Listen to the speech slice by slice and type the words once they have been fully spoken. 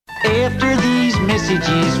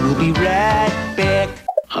messages. We'll be right back.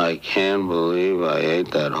 I can't believe I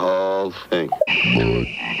ate that whole thing. Good.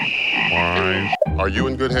 Fine. Are you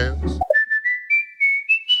in good hands?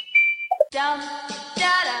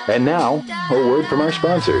 And now, a word from our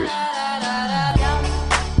sponsors.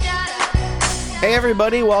 Hey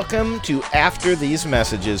everybody, welcome to After These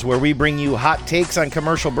Messages, where we bring you hot takes on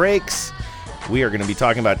commercial breaks. We are going to be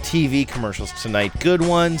talking about TV commercials tonight, good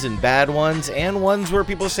ones and bad ones, and ones where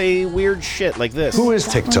people say weird shit like this. Who is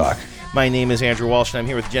TikTok? My name is Andrew Walsh, and I'm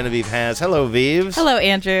here with Genevieve Has. Hello, Vives. Hello,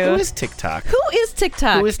 Andrew. Who is TikTok? Who is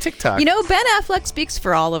TikTok? Who is TikTok? You know, Ben Affleck speaks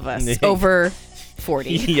for all of us. Over 40.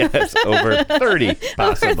 Yes, over 30,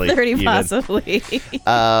 possibly. Over 30, even. possibly.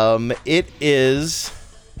 It is,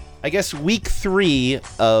 I guess, week 3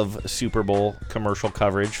 of Super Bowl commercial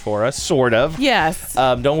coverage for us, sort of. Yes.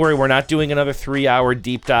 Don't worry, we're not doing another 3-hour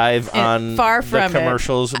deep dive on far the from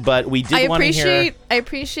commercials, but we did want to hear... I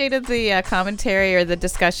appreciated the commentary or the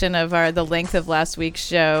discussion of the length of last week's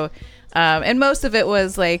show. And most of it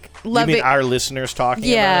was like You mean our listeners talking about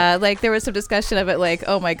it? Yeah, like there was some discussion of it like,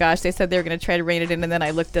 oh my gosh, they said they were going to try to rein it in, and then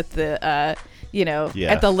I looked at the at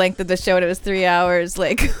the length of the show and it was 3 hours,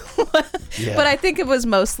 like Yeah. But I think it was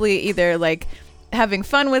mostly either like having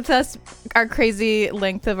fun with us, our crazy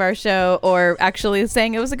length of our show, or actually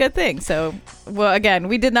saying it was a good thing. So, well, again,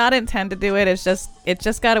 we did not intend to do it. It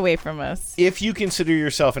just got away from us. If you consider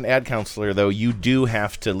yourself an ad counselor, though, you do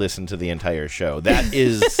have to listen to the entire show. That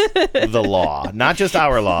is the law. Not just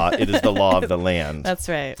our law. It is the law of the land. That's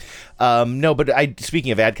right. No, but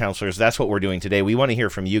speaking of ad counselors, that's what we're doing today. We want to hear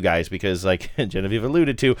from you guys because, like Genevieve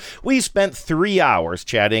alluded to, we spent 3 hours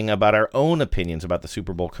chatting about our own opinions about the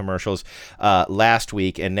Super Bowl commercials last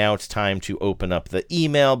week, and now it's time to open up the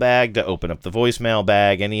email bag, to open up the voicemail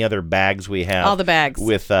bag, any other bags we have. All the bags.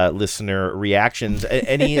 With listener reactions.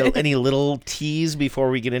 Any little tease before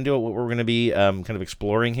we get into it, what we're going to be kind of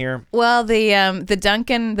exploring here? Well, the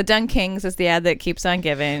Dunkings is the ad that keeps on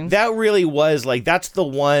giving. That really was like, that's the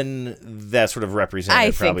one that sort of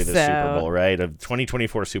represented probably the Super Bowl, right? Of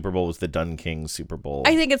 2024 Super Bowl was the Dunkings Super Bowl.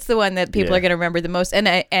 I think it's the one that people are going to remember the most,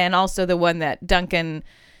 and also the one that Dunkin',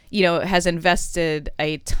 has invested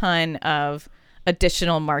a ton of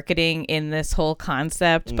additional marketing in this whole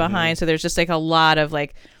concept behind. So there's just like a lot of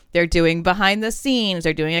like, they're doing behind the scenes,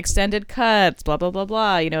 they're doing extended cuts, blah, blah, blah,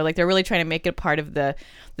 blah. Like they're really trying to make it part of the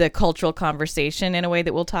cultural conversation in a way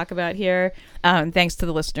that we'll talk about here. Thanks to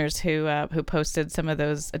the listeners who posted some of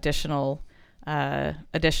those additional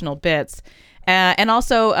bits. And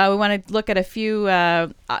also we want to look at a few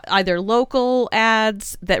either local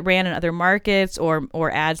ads that ran in other markets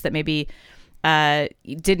or ads that maybe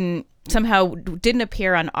didn't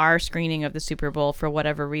appear on our screening of the Super Bowl for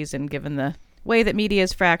whatever reason, given the way that media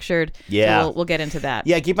is fractured. Yeah. So we'll get into that.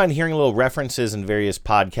 Yeah, I keep on hearing little references in various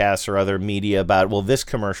podcasts or other media about, well, this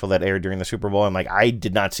commercial that aired during the Super Bowl, I'm like, I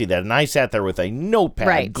did not see that. And I sat there with a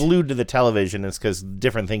notepad glued to the television. It's because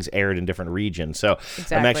different things aired in different regions. So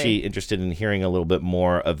I'm actually interested in hearing a little bit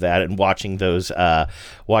more of that and watching those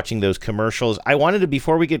commercials. I wanted to,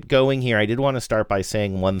 before we get going here, I did want to start by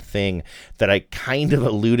saying one thing that I kind of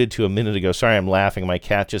alluded to a minute ago. Sorry, I'm laughing. My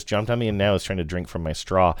cat just jumped on me and now is trying to drink from my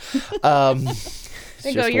straw.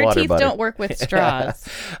 Your teeth don't work with straws.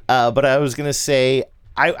 But I was going to say,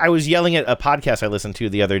 I was yelling at a podcast I listened to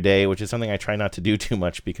the other day, which is something I try not to do too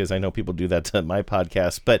much because I know people do that to my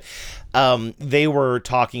podcast. But they were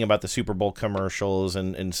talking about the Super Bowl commercials,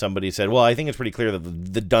 and somebody said, well, I think it's pretty clear that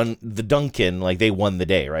the Dunkin', like, they won the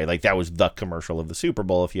day, right? Like, that was the commercial of the Super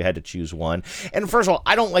Bowl if you had to choose one. And first of all,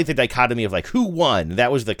 I don't like the dichotomy of, like, who won?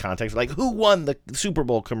 That was the context. Like, who won the Super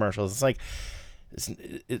Bowl commercials? It's like,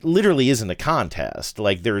 it literally isn't a contest.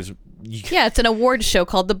 Like, there's... it's an award show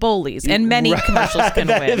called The Bowlies, and many commercials can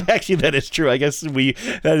win. Actually, that is true. I guess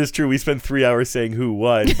that is true. We spent 3 hours saying who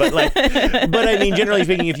won, but I mean, generally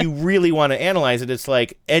speaking, if you really want to analyze it, it's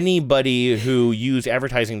like anybody who used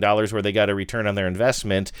advertising dollars where they got a return on their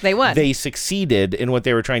investment, they won. They succeeded in what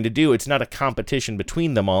they were trying to do. It's not a competition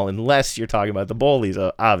between them all, unless you're talking about the Bowlies,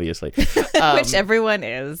 obviously, which everyone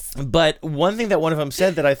is. But one thing that one of them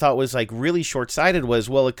said that I thought was like really short-sighted was,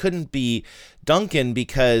 well, it couldn't be Dunkin'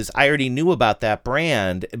 because I already knew about that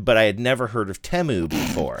brand, but I had never heard of Temu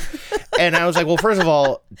before. And I was like, well, first of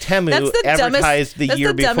all, Temu advertised the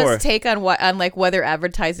year before. That's the dumbest take on whether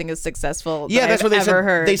advertising is successful. Yeah, that's what they said.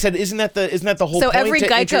 Heard. They said, isn't that the whole point? Every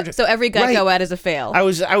Geico ad is a fail. I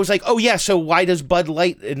was like, oh yeah, so why does Bud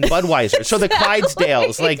Light and Budweiser? So the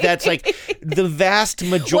Clydesdales, like that's like the vast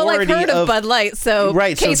majority well, I've heard of Bud Light, so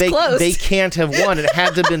right, case so closed. they can't have won. It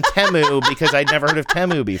had to have been Temu because I'd never heard of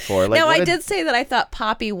Temu before. Like, now, I did say that I thought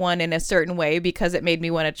Poppy won in a certain way because it made me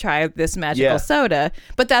want to try this magical soda,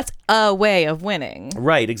 but that's a way of winning.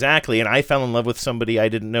 Right, exactly. And I fell in love with somebody I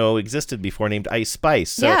didn't know existed before named Ice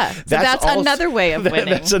Spice. So that's another way of winning.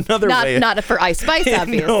 That's another way. Not for Ice Spice,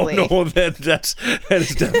 obviously. No, that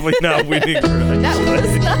is definitely not winning for Ice That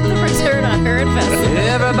was not the return on her investment.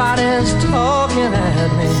 Everybody's talking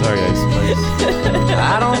at me. Sorry, Ice Spice.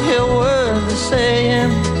 I don't hear words they're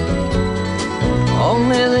saying,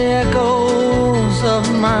 only the echoes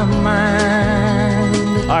of my mind.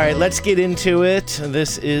 All right, let's get into it.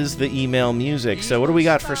 This is the email music. So what do we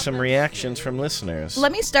got for some reactions from listeners?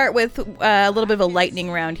 Let me start with a little bit of a lightning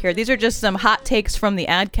round here. These are just some hot takes from the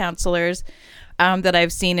ad counselors that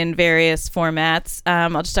I've seen in various formats.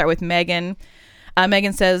 I'll just start with Megan.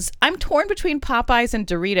 Megan says, I'm torn between Popeyes and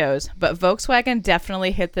Doritos, but Volkswagen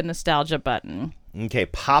definitely hit the nostalgia button. Okay,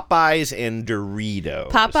 Popeyes and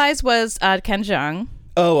Doritos. Popeyes was Ken Jeong.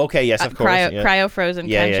 Oh, okay, yes, of course. Cryo-frozen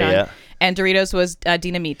Ken Jeong. Yeah. And Doritos was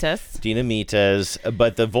Dinamitas. Dinamitas,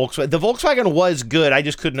 but the Volkswagen was good. I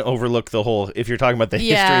just couldn't overlook the whole, if you're talking about the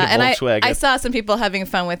history of Volkswagen. I saw some people having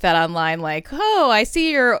fun with that online, like, oh, I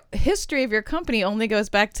see your history of your company only goes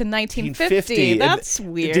back to 1950. That's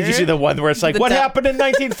weird. Did you see the one where it's like, what happened in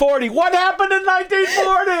 1940? What happened in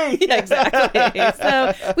 1940? Yeah, exactly.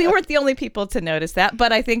 So we weren't the only people to notice that,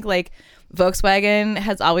 but I think, like, Volkswagen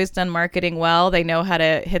has always done marketing well. They know how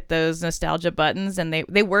to hit those nostalgia buttons, and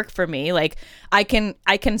they work for me. Like, I can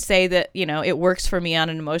say that, you know, it works for me on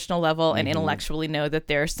an emotional level and intellectually know that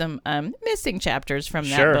there are some missing chapters from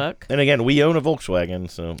that book. And again, we own a Volkswagen,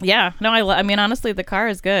 so yeah. No, I mean, honestly, the car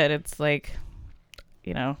is good. It's like,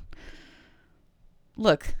 you know,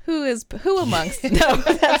 look, who amongst? No,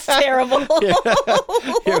 that's terrible. Yeah.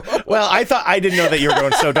 Well, I didn't know that you were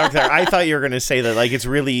going so dark there. I thought you were going to say that, like, it's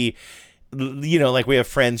really, you know, like we have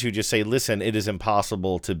friends who just say, listen, it is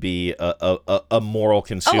impossible to be a moral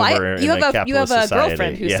consumer in a capitalist society. You have a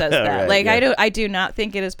girlfriend who says that. Right, like, I do not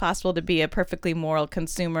think it is possible to be a perfectly moral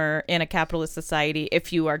consumer in a capitalist society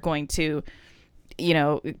if you are going to, you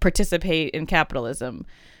know, participate in capitalism.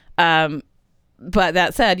 But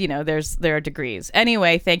that said, you know, there are degrees.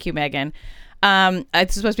 Anyway, thank you, Megan.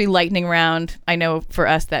 It's supposed to be lightning round. I know for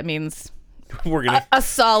us that means we're gonna a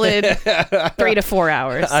solid 3 to 4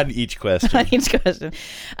 hours on each question.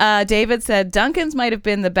 David said Dunkin's might have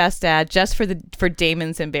been the best ad just for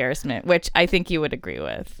Damon's embarrassment, which I think you would agree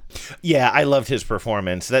with. Yeah, I loved his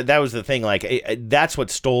performance. That was the thing. Like, that's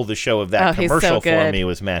what stole the show of that commercial for me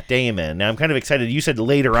was Matt Damon. Now I'm kind of excited. You said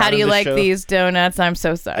later on. How do you like these donuts? I'm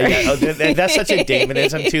so sorry. That's such a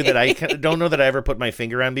Damonism too that I don't know that I ever put my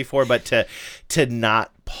finger on before. But to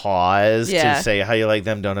not pause to say how you like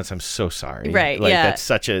them donuts, I'm so sorry. Right? Like, yeah, that's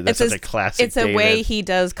such a classic. It's a David way he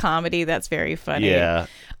does comedy that's very funny. Yeah.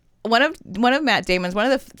 One of Matt Damon's,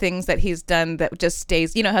 one of the things that he's done that just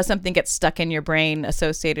stays, you know, how something gets stuck in your brain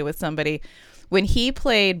associated with somebody. When he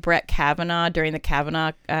played Brett Kavanaugh during the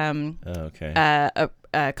Kavanaugh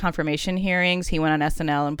confirmation hearings, he went on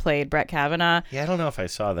SNL and played Brett Kavanaugh. Yeah, I don't know if I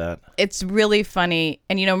saw that. It's really funny.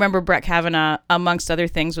 And, you know, remember Brett Kavanaugh, amongst other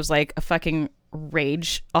things, was like a fucking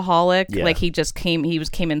rage-aholic. Yeah. Like, he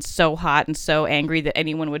came in so hot and so angry that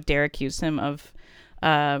anyone would dare accuse him of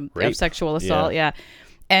sexual assault. Yeah.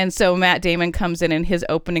 And so Matt Damon comes in and his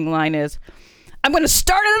opening line is, I'm going to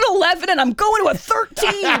start it at 11 and I'm going to a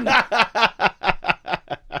 13.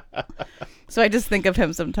 So I just think of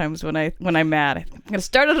him sometimes when I'm mad. I'm going to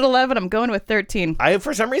start it at 11. I'm going to a 13.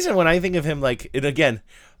 For some reason, when I think of him, like, and again,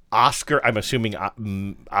 I'm assuming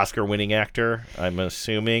Oscar-winning actor. I'm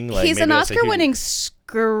assuming. Like, he's an Oscar-winning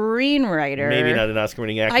screenwriter. Maybe not an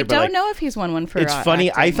Oscar-winning actor. I don't know if he's won one for It's funny.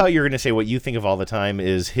 Acting. I thought you were going to say what you think of all the time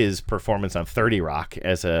is his performance on 30 Rock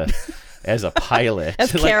as a pilot.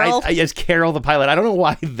 As Carol? As Carol the pilot. I don't know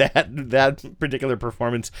why that particular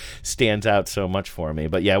performance stands out so much for me.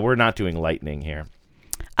 But yeah, we're not doing lightning here.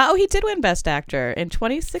 Oh, he did win Best Actor in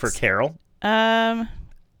 2016. For Carol?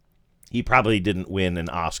 He probably didn't win an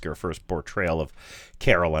Oscar for his portrayal of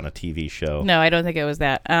Carol on a TV show. No, I don't think it was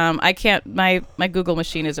that. I can't. My Google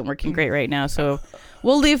machine isn't working great right now, so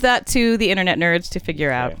we'll leave that to the internet nerds to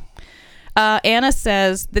figure out. Anna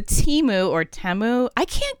says the Temu or Temu. I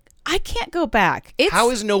can't go back. How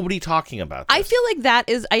is nobody talking about this? I feel like that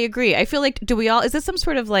is. I agree. I feel like is this some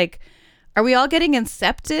sort of like? Are we all getting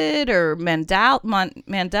incepted or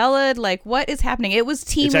Mandela? Like, what is happening? It was Temu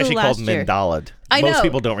last year. It's actually called Mandala'd. I know. Most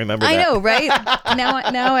people don't remember that. I know, right?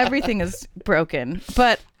 now everything is broken.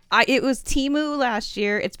 But it was Temu last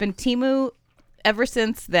year. It's been Temu ever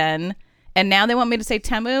since then. And now they want me to say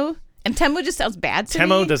Temu? And Temu just sounds bad to me.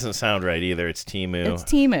 Temu doesn't sound right either. It's Temu. It's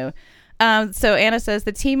Temu. So Anna says,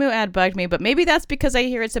 the Temu ad bugged me, but maybe that's because I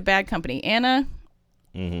hear it's a bad company. Anna,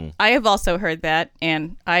 I have also heard that.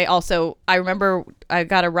 And I remember I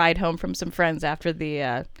got a ride home from some friends after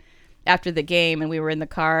the game, and we were in the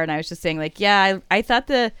car, and I was just saying, like, yeah, I thought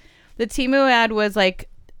the Temu ad was, like,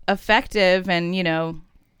 effective and, you know,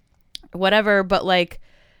 whatever, but, like,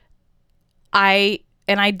 I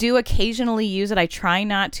do occasionally use it. I try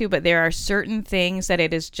not to, but there are certain things that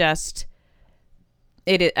it is just,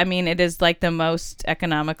 it is like the most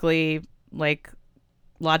economically, like,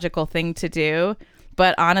 logical thing to do.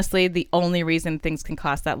 But honestly, the only reason things can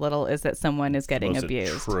cost that little is that someone is getting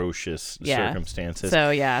abused. Atrocious circumstances.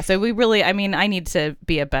 So we really, I need to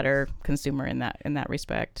be a better consumer in that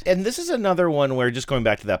respect. And this is another one where, just going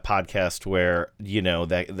back to that podcast where, you know,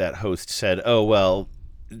 that host said, oh, well,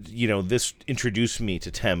 you know, this introduced me to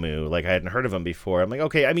Temu. Like, I hadn't heard of him before. I'm like,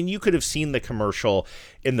 okay, I mean, you could have seen the commercial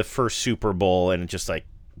in the first Super Bowl and it just, like,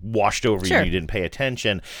 washed over you. You didn't pay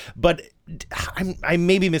attention. But I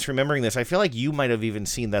may be misremembering this. I feel like you might have even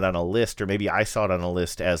seen that on a list, or maybe I saw it on a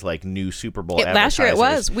list as, like, new Super Bowl advertisers. Last year it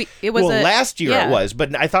was. Last year it was.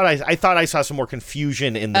 But I thought I saw some more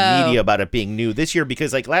confusion in the media about it being new this year,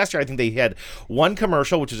 because, like, last year I think they had one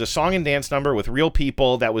commercial, which is a song and dance number with real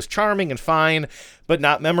people that was charming and fine, but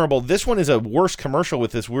not memorable. This one is a worse commercial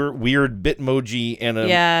with this weird Bitmoji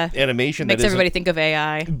animation. Makes everybody think of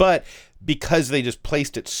AI. But because they just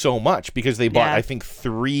placed it so much, because they bought, I think,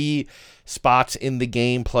 3 spots in the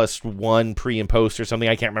game plus 1 pre and post or something.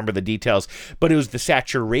 I can't remember the details, but it was the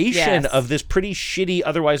saturation of this pretty shitty,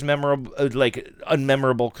 otherwise memorable, like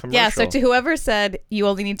unmemorable commercial. Yeah, so to whoever said you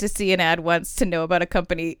only need to see an ad once to know about a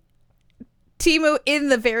company, Temu, in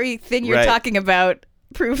the very thing you're talking about,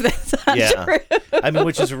 prove that's not true. I mean,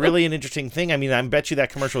 which is really an interesting thing. I mean, I bet you that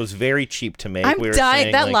commercial was very cheap to make. I'm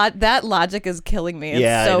dying. That logic is killing me.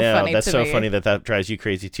 It's so funny. That's so funny that drives you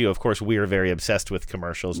crazy too. Of course, we are very obsessed with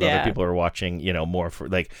commercials, and other people are watching, you know, more for,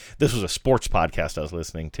 like, this was a sports podcast I was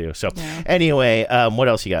listening to. So anyway, what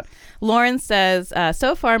else you got? Lauren says,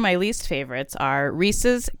 so far my least favorites are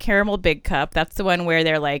Reese's Caramel Big Cup. That's the one where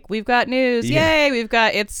they're like, we've got news. Yay,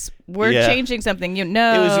 we're changing something. You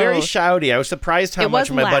know, it was very shouty. I was surprised how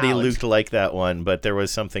much my buddy Luke liked that one, but there was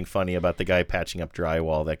something funny about the guy patching up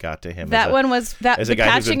drywall that got to him. That one was that as a guy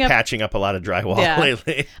who's been patching up a lot of drywall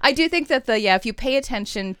lately. I do think that if you pay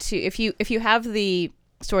attention to, if you have the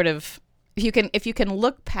sort of, if you can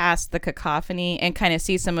look past the cacophony and kind of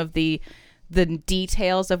see some of the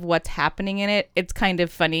details of what's happening in it, it's kind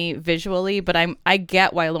of funny visually, but I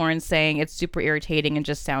get why Lauren's saying it's super irritating and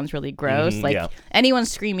just sounds really gross. Anyone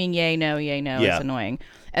screaming yay no is annoying.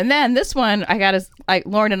 And then this one,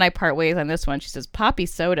 Lauren and I part ways on this one. She says, Poppy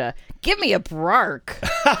soda, give me a Brark.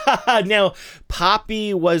 Now,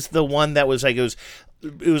 Poppy was the one that was like, it was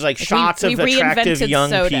like shots of attractive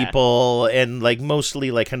young people, and like mostly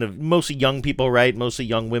young people, right? Mostly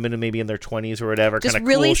young women and maybe in their 20s or whatever. Just kind of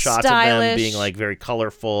really cool shots stylish, of them being like very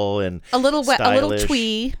colorful and a little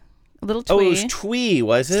twee. A little twee. Oh, it was twee,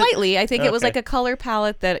 was it? Slightly. I think it was like a color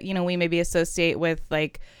palette that, you know, we maybe associate with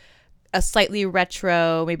like a slightly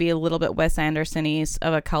retro, maybe a little bit Wes Anderson-y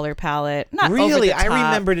of a color palette. Not really. Over the top. I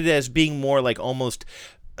remembered it as being more like almost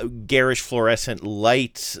garish fluorescent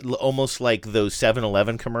light, almost like those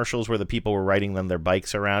 7-Eleven commercials where the people were riding on their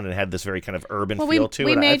bikes around and had this very kind of urban feel to it.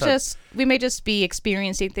 We may just be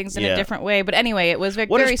experiencing things in a different way. But anyway, it was very.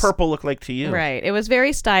 What does purple look like to you? Right. It was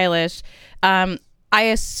very stylish. I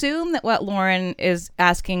assume that what Lauren is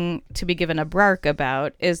asking to be given a Brark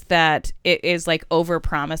about is that it is like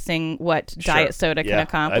over-promising what diet soda can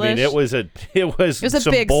accomplish. I mean, it was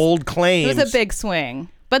some bold claims. It was a big swing.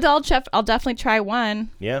 But I'll definitely try one.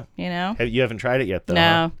 Yeah. You know? You haven't tried it yet, though.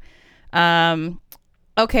 No. Huh?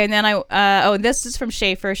 Okay, and then this is from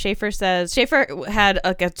Schaefer. Schaefer had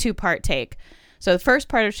like a 2-part take. So the first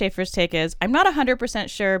part of Schaefer's take is, I'm not 100%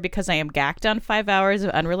 sure because I am gacked on 5 hours of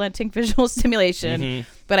unrelenting visual stimulation,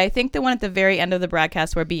 but I think the one at the very end of the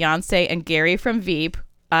broadcast where Beyonce and Gary from Veep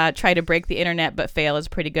try to break the internet but fail is a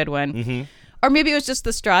pretty good one. Or maybe it was just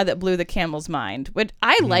the straw that blew the camel's mind. But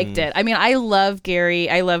I liked it. I mean, I love Gary.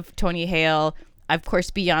 I love Tony Hale. Of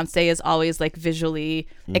course, Beyonce is always like visually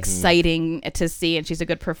exciting to see, and she's a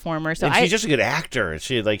good performer. So she's just a good actor.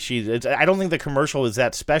 I don't think the commercial is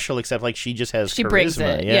that special, except like she just has charisma. Brings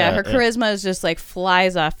it. Yeah, her charisma is just like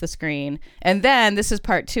flies off the screen. And then this is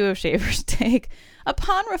part 2 of Schaefer's take.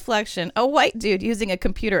 Upon reflection, a white dude using a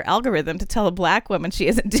computer algorithm to tell a black woman she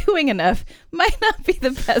isn't doing enough might not be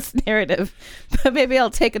the best narrative, but maybe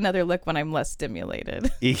I'll take another look when I'm less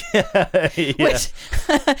stimulated. Yeah. Which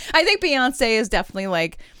I think Beyonce is definitely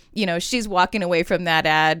like she's walking away from that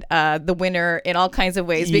ad, the winner, in all kinds of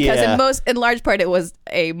ways, because in large part it was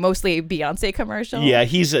mostly a Beyonce commercial. Yeah,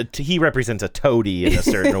 he represents a toady in a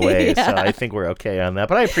certain way, so I think we're okay on that.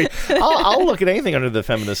 But I'll look at anything under the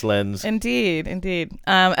feminist lens. Indeed.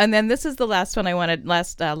 And then this is the last one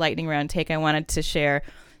last lightning round take I wanted to share.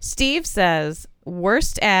 Steve says,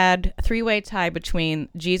 worst ad, 3-way tie between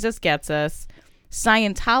Jesus Gets Us,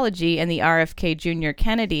 Scientology, and the RFK Jr.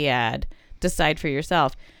 Kennedy ad. Decide for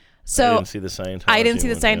yourself. So I didn't see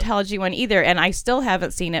the Scientology one either, and I still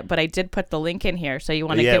haven't seen it, but I did put the link in here, so you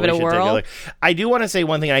want to give it a whirl? I do want to say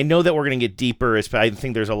one thing. I know that we're going to get deeper. I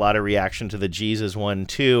think there's a lot of reaction to the Jesus one,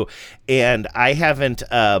 too, and I haven't,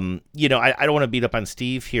 I don't want to beat up on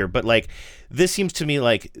Steve here, but, like, this seems to me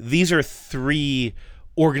like these are 3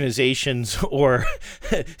 organizations or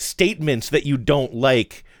statements that you don't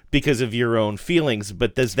like because of your own feelings,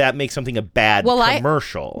 but does that make something a bad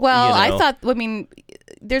commercial? I thought,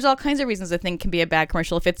 there's all kinds of reasons a thing can be a bad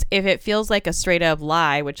commercial. If it feels like a straight up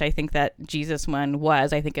lie, which I think that Jesus one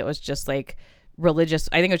was, I think it was just like religious.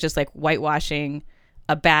 I think it was just like whitewashing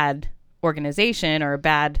a bad organization or a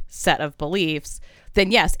bad set of beliefs.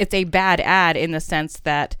 Then yes, it's a bad ad in the sense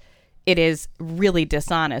that it is really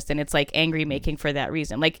dishonest and it's like angry making for that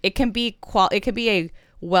reason. Like it can be a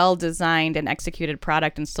well-designed and executed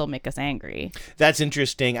product and still make us angry. That's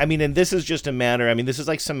interesting. I mean, and this is just a matter, I mean, this is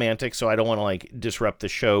like semantics, so I don't want to like disrupt the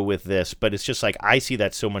show with this, but it's just like I see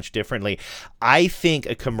that so much differently. I think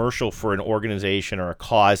a commercial for an organization or a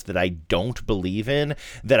cause that I don't believe in,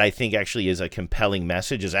 that I think actually is a compelling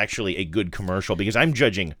message, is actually a good commercial, because I'm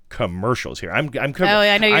judging commercials here. I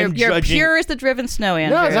know you're pure as the driven snow,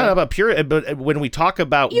 Andrew. No, it's not about pure, but when we talk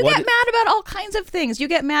about you get mad about all kinds of things. You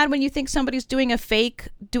get mad when you think somebody's doing a fake,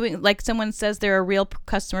 like someone says they're a real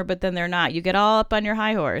customer, but then they're not. You get all up on your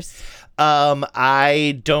high horse.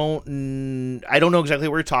 I don't know exactly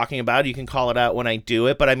what we're talking about. You can call it out when I do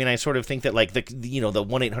it, but I mean, I sort of think that like the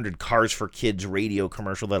 1-800 Cars for Kids radio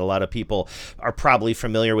commercial that a lot of people are probably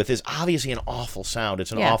familiar with is obviously an awful sound.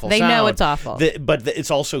 It's an awful sound. They know it's awful. But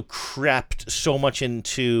it's also crept so much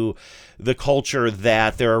into the culture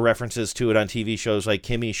that there are references to it on TV shows like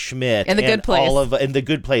Kimmy Schmidt and The Good Place. And The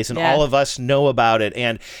Good Place, and all of us know about it.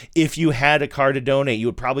 And if you had a car to donate, you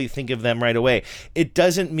would probably think of them right away. It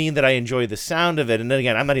doesn't mean that I enjoy the sound of it. And then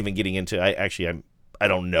again, I'm not even getting into. I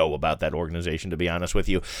don't know about that organization, to be honest with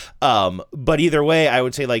you. But either way, I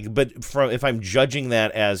would say if I'm judging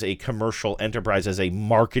that as a commercial enterprise, as a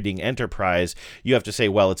marketing enterprise, you have to say,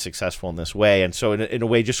 well, it's successful in this way. And so in a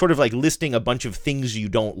way, just sort of like listing a bunch of things you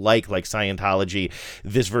don't like Scientology,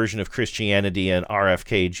 this version of Christianity, and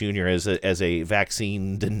RFK Jr. as a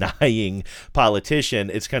vaccine denying politician.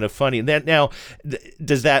 It's kind of funny. Now,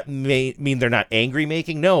 does that mean they're not angry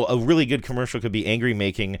making? No, a really good commercial could be angry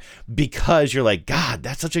making because you're like, God,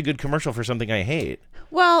 that's such a good commercial for something I hate.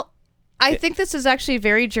 Well, I think this is actually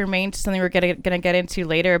very germane to something we're going to get into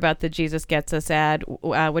later about the Jesus Gets Us ad,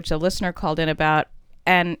 which a listener called in about,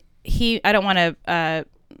 and I don't want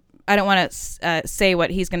to say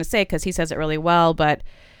what he's going to say because he says it really well, but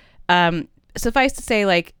suffice to say,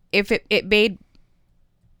 like if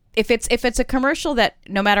it's a commercial that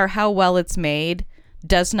no matter how well it's made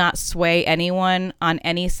does not sway anyone on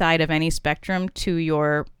any side of any spectrum to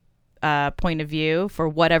your point of view for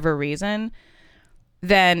whatever reason,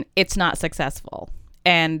 then it's not successful.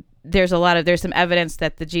 And there's some evidence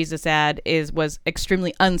that the Jesus ad was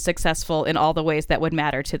extremely unsuccessful in all the ways that would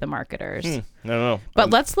matter to the marketers. I don't know. But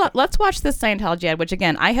let's watch this Scientology ad, which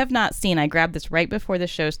again I have not seen. I grabbed this right before the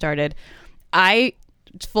show started.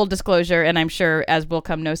 Full disclosure, and I'm sure as will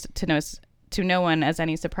come to no one as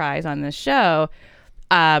any surprise on this show,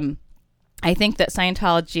 I think that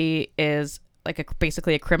Scientology is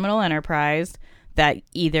basically a criminal enterprise, that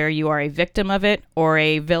either you are a victim of it or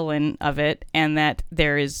a villain of it, and that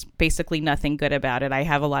there is basically nothing good about it. I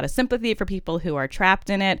have a lot of sympathy for people who are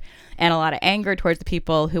trapped in it, and a lot of anger towards the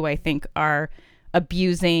people who I think are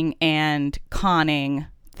abusing and conning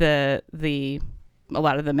a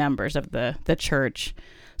lot of the members of the church.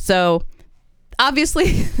 So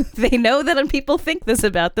obviously, they know that when people think this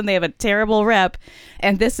about them, they have a terrible rep.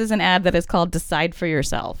 And this is an ad that is called Decide for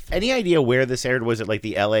Yourself. Any idea where this aired? Was it like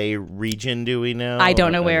the LA region? Do we know? I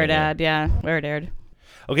don't know where it aired.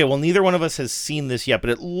 Okay, well, neither one of us has seen this yet, but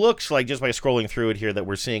it looks like, just by scrolling through it here, that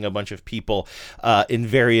we're seeing a bunch of people in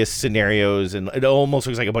various scenarios, and it almost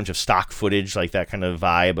looks like a bunch of stock footage, like that kind of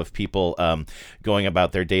vibe of people going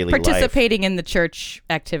about their daily life. Participating in the church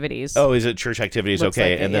activities. Oh, is it church activities? Looks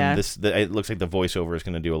okay, like it, and then it looks like the voiceover is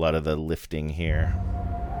going to do a lot of the lifting here.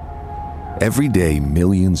 Every day,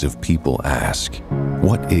 millions of people ask,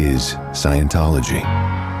 what is Scientology?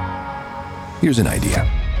 Here's an idea.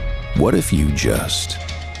 What if you just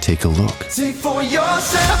take a look? See for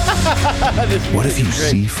yourself. What if you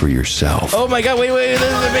see for yourself? Oh my God! Wait! This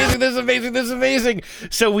is amazing! This is amazing! This is amazing!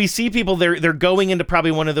 So we see people. They're going into probably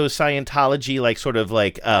one of those Scientology, like sort of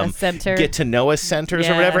like center. get to know us centers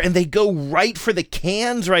or whatever, and they go right for the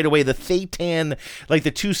cans right away. The Thetan, like the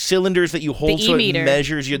 2 cylinders that you hold, so it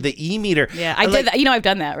measures the e-meter. Yeah, I did that. I've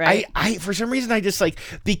done that, right? I for some reason I just like,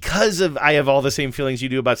 because of, I have all the same feelings you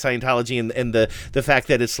do about Scientology and the fact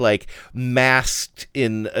that it's like masked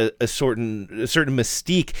in a certain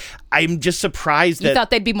mystique. I'm just surprised you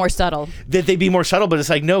thought they'd be more subtle. But it's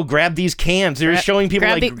like, no, grab these cans. They're showing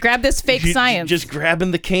people grab this fake science. Just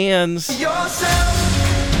grabbing the cans.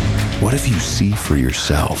 What if you see for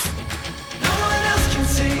yourself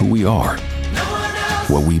who we are,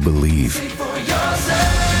 what we believe,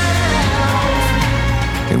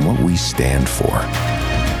 and what we stand for?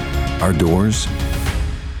 Our doors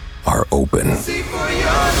are open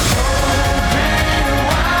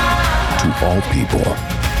to all people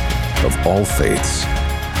of all faiths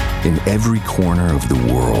in every corner of the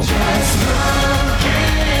world.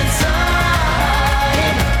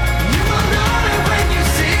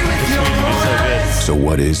 So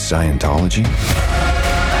what is Scientology?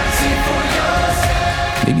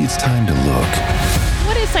 Maybe it's time to look.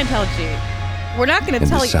 What is Scientology? We're not going to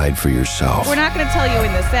tell you. Decide for yourself. We're not going to tell you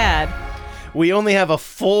in this ad. We only have a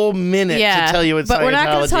full minute to tell you what Scientology is. But we're not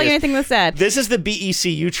going to tell you anything that's sad. This is the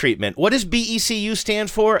BECU treatment. What does BECU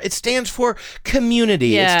stand for? It stands for community.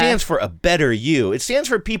 Yeah. It stands for a better you. It stands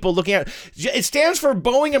for people looking at... It stands for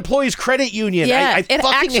Boeing Employees Credit Union. Yeah, I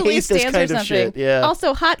fucking hate this kind of shit. Yeah.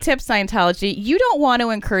 Also, hot tip Scientology, you don't want to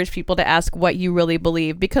encourage people to ask what you really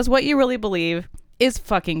believe, because what you really believe is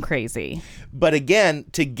fucking crazy. But again,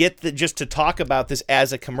 just to talk about this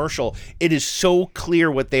as a commercial, it is so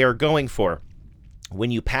clear what they are going for.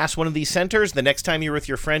 When you pass one of these centers, the next time you're with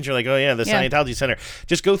your friends, you're like, oh yeah, the Scientology center.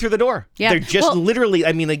 Just go through the door. Yeah. They're just literally,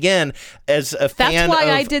 I mean, again, as a fan That's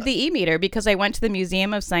why I did the e-meter, because I went to the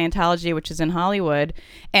Museum of Scientology, which is in Hollywood,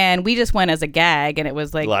 and we just went as a gag, and it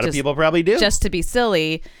was like... A lot of people probably do. Just to be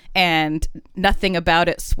silly, and nothing about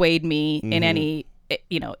it swayed me in any...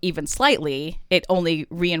 even slightly. It only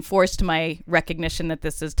reinforced my recognition that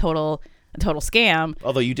this is a total scam.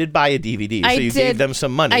 Although you did buy a DVD, so you gave them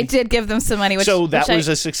some money. I did give them some money. So that was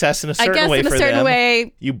a success in a certain way for them. I guess in a certain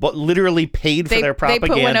way. You literally paid for their propaganda.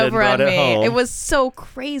 They put one over and brought it home. It was so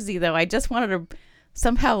crazy, though. I just wanted to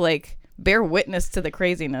somehow bear witness to the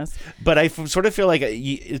craziness. But I sort of feel like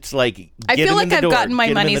it's like, I feel like I've gotten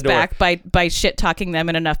my money's back by shit talking them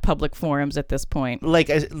in enough public forums at this point. Like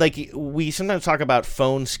we sometimes talk about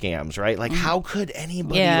phone scams, right? Like how could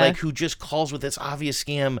anybody who just calls with this obvious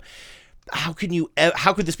scam, how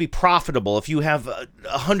could this be profitable if you have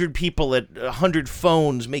 100 people at 100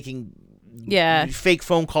 phones making fake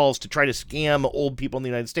phone calls to try to scam old people in the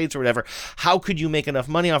United States or whatever? How could you make enough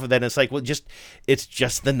money off of that? And it's like, well, it's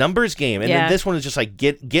just the numbers game. And then this one is just like,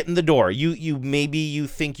 get in the door. Maybe you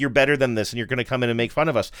think you're better than this and you're going to come in and make fun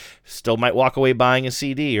of us. Still might walk away buying a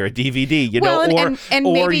CD or a DVD,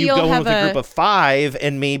 or you go in with a group of 5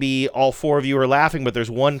 and maybe all 4 of you are laughing, but there's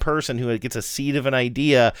one person who gets a seed of an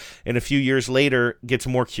idea and a few years later gets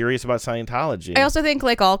more curious about Scientology. I also think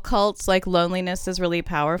all cults, loneliness is really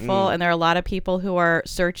powerful, and there are a lot of people who are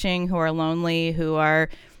searching, who are lonely, who are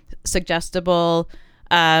suggestible,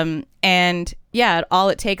 and all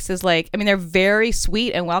it takes is they're very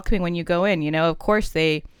sweet and welcoming when you go in. Of course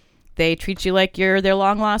they treat you like you're their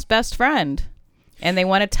long lost best friend, and they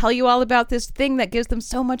want to tell you all about this thing that gives them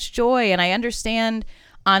so much joy. And I understand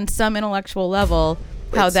on some intellectual level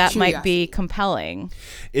how that might be compelling.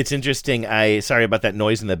 It's interesting. Sorry about that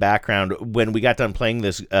noise in the background. When we got done playing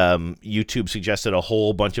this, YouTube suggested a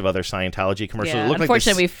whole bunch of other Scientology commercials. Yeah,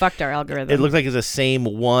 unfortunately, we fucked our algorithm. It looked like it's the same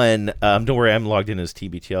one. Don't worry, I'm logged in as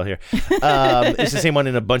TBTL here. It's the same one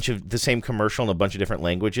in the same commercial in a bunch of different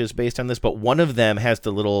languages based on this. But one of them has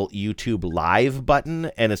the little YouTube live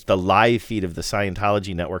button, and it's the live feed of the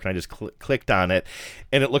Scientology network. And I just clicked on it,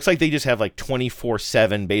 and it looks like they just have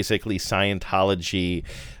 24/7 basically Scientology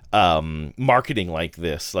marketing like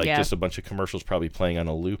this, just a bunch of commercials probably playing on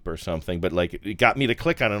a loop or something, but it got me to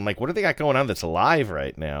click on it. I'm like, what do they got going on that's live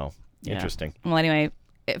right now? Interesting. Well, anyway,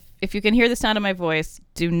 if you can hear the sound of my voice,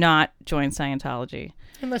 do not join Scientology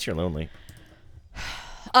unless you're lonely.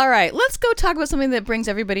 All right, let's go talk about something that brings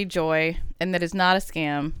everybody joy and that is not a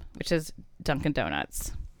scam, which is Dunkin'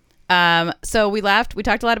 Donuts. So we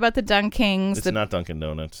talked a lot about the Dunkings. It's not Dunkin'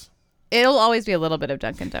 Donuts. It'll always be a little bit of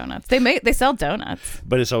Dunkin' Donuts. They sell donuts.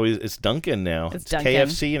 But it's Dunkin' now. It's Dunkin'.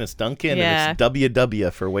 KFC and it's Dunkin', and it's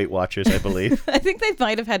WW for Weight Watchers, I believe. I think they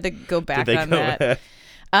might have had to go back on that.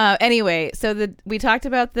 Anyway, so we talked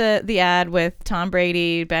about the ad with Tom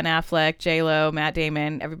Brady, Ben Affleck, J-Lo, Matt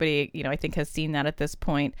Damon. Everybody, I think has seen that at this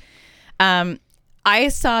point. I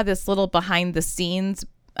saw this little behind the scenes,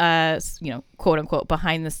 quote unquote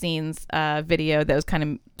behind the scenes video that was kind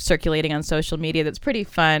of circulating on social media. That's pretty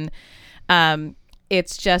fun.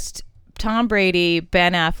 It's just Tom Brady,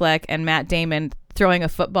 Ben Affleck, and Matt Damon throwing a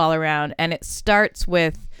football around, and it starts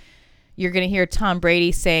with, you're going to hear Tom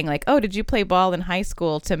Brady saying like, "Oh, did you play ball in high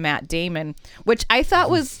school?" to Matt Damon, which I thought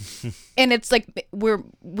was, and it's like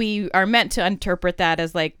we are meant to interpret that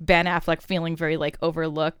as like Ben Affleck feeling very like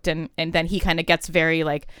overlooked, and then he kind of gets very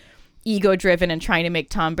like ego driven and trying to make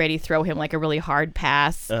Tom Brady throw him like a really hard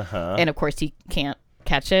pass, and of course he can't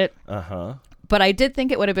catch it. But I did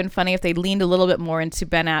think it would have been funny if they leaned a little bit more into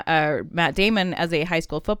Matt Damon as a high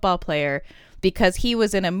school football player, because he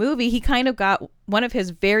was in a movie. He kind of got one of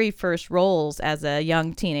his very first roles as a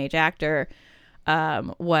young teenage actor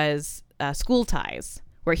was School Ties,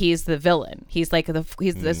 where he's the villain. He's like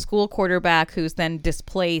the school quarterback who's then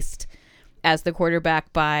displaced as the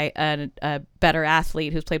quarterback by a better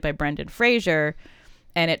athlete who's played by Brendan Fraser.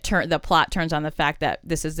 And the plot turns on the fact that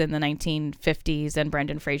this is in the 1950s and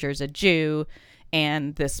Brendan Fraser is a Jew,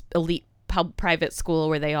 and this elite private school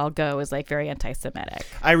where they all go is like very anti-Semitic.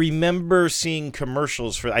 I remember seeing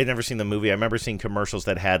commercials I'd never seen the movie. I remember seeing commercials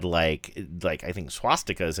that had like I think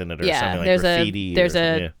swastikas in it or something, like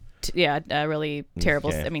graffiti. A really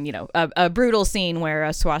terrible. Okay. I mean, a brutal scene where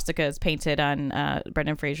a swastika is painted on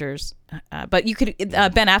Brendan Fraser's. But you could.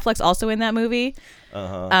 Ben Affleck's also in that movie.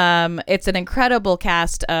 It's an incredible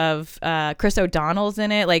cast of Chris O'Donnell's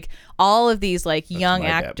in it. Like all of these young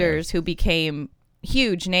actors who became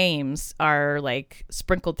huge names are like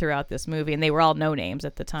sprinkled throughout this movie, and they were all no names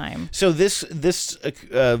at the time. So this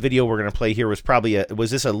video we're going to play here was probably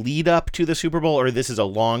was this a lead up to the Super Bowl, or this is a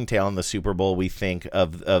long tail in the Super Bowl, we think,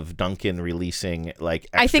 of Duncan releasing like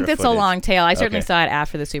extra I think that's footage? A long tail. I certainly saw it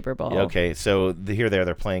after the Super Bowl. Okay, so here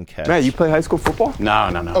they're playing catch. Matt, you play high school football?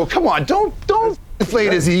 No. Oh, come on, don't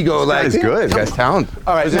inflate his ego. This guy's good. This guy's talented.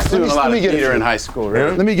 All right, just doing a lot of theater in high school,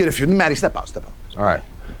 right? Let me get a few. Matty, step out. All right.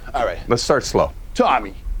 Let's start slow.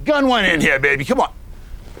 Tommy, gun one in here, baby. Come on.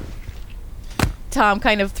 Tom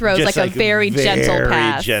kind of throws like a very gentle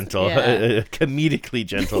pass. Gentle, comedically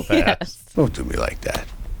gentle pass. Yes. Don't do me like that.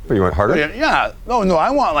 What, you want harder? Yeah. No, I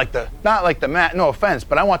want not like the Matt, no offense,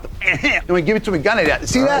 but I want the, and give it to me, gun it at.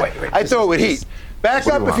 See that? Wait, I throw it with heat. Back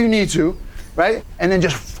up if you need to, right? And then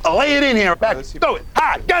just lay it in here. Back, throw it,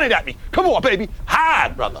 hard, gun it at me. Come on, baby.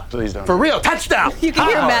 Hard, brother. Please don't. For real, touchdown. You can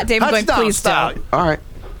hear Matt Damon going, please don't. All right.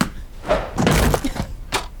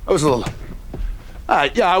 That was a little. All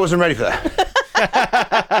right, I wasn't ready for that.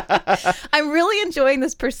 I'm really enjoying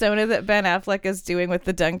this persona that Ben Affleck is doing with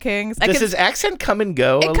the Dunkings. Does his accent come and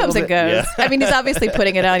go? It comes and goes. Yeah. I mean, he's obviously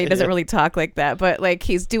putting it on. He doesn't really talk like that, but like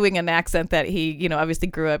he's doing an accent that he, obviously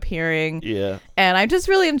grew up hearing. Yeah. And I'm just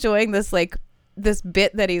really enjoying this this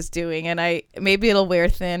bit that he's doing, and maybe it'll wear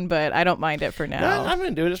thin, but I don't mind it for now. No, I'm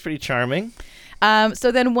gonna do it. It's pretty charming.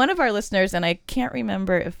 So then one of our listeners, and I can't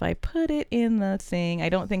remember if I put it in the thing. I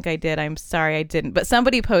don't think I did. I'm sorry I didn't. But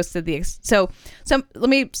somebody posted so let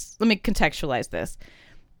me contextualize this.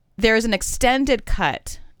 There is an extended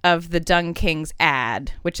cut of the Dunkings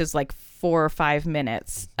ad, which is like 4 or 5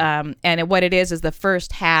 minutes. And what it is the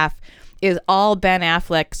first half is all Ben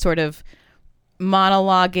Affleck sort of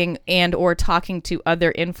monologuing and or talking to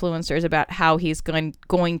other influencers about how he's going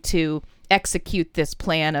to execute this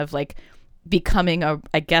plan of like becoming a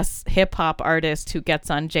hip hop artist who gets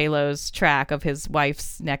on J-Lo's track of his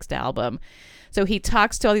wife's next album. So he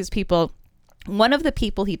talks to all these people. One of the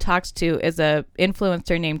people he talks to is a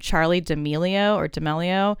influencer named Charli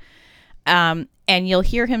D'Amelio. And you'll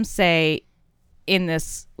hear him say in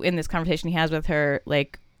this conversation he has with her,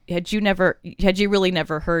 like, had you really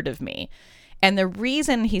never heard of me? And the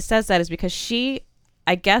reason he says that is because she,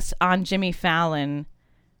 I guess on Jimmy Fallon,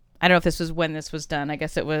 I don't know if this was when this was done. I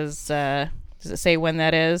guess it was, does it say when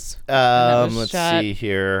that is? Let's see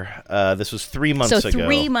here. This was 3 months ago. So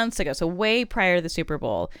 3 months ago, so way prior to the Super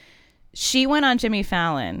Bowl. She went on Jimmy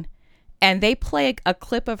Fallon, and they play a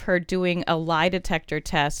clip of her doing a lie detector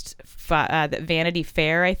test that Vanity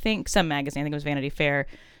Fair, I think, some magazine, I think it was Vanity Fair.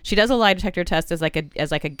 She does a lie detector test as like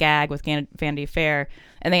a gag with Vanity Fair,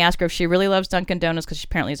 and they ask her if she really loves Dunkin' Donuts because she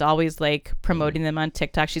apparently is always like promoting them on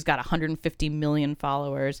TikTok. She's got 150 million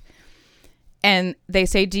followers, and they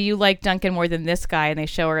say, "Do you like Dunkin' more than this guy?" And they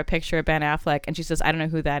show her a picture of Ben Affleck, and she says, "I don't know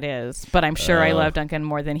who that is, but I'm sure I love Dunkin'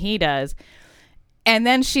 more than he does." And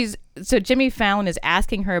then so Jimmy Fallon is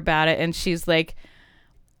asking her about it, and she's like,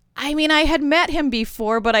 I mean, I had met him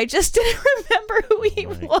before, but I just didn't remember who he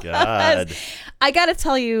was. God. I got to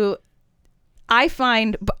tell you, I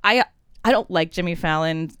don't like Jimmy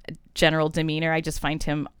Fallon's general demeanor. I just find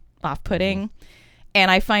him off-putting. Mm-hmm. And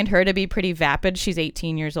I find her to be pretty vapid. She's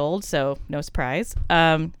 18 years old, so no surprise.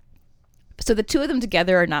 So the two of them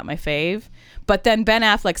together are not my fave. But then Ben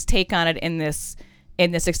Affleck's take on it in this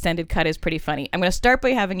extended cut is pretty funny. I'm going to start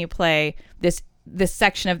by having you play this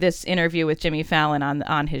section of this interview with Jimmy Fallon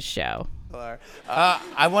on his show.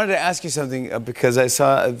 I wanted to ask you something because I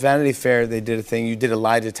saw at Vanity Fair they did a thing. You did a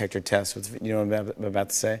lie detector test. You know what I'm about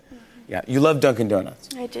to say? Yeah. You love Dunkin' Donuts.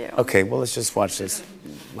 I do. Okay, well, let's just watch this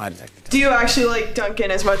lie detector test. Do you actually like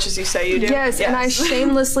Dunkin' as much as you say you do? Yes, and I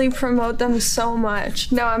shamelessly promote them so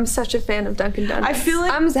much. No, I'm such a fan of Dunkin' Donuts. I feel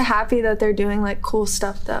like I'm happy that they're doing like cool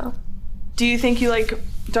stuff though. Do you think you like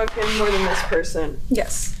Dunkin' more than this person?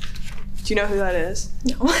 Yes. Do you know who that is?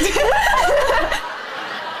 No.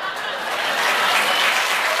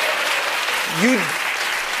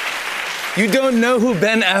 You don't know who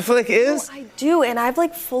Ben Affleck is? No, I do, and I've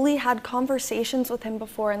like fully had conversations with him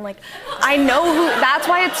before, and like I know who. That's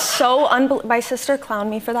why it's so my sister clowned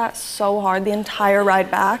me for that so hard the entire ride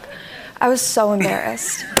back. I was so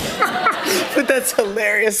embarrassed. But that's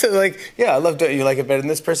hilarious. So like, yeah, I love you like it better than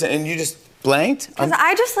this person, and you just blanked? Because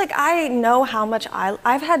I know how much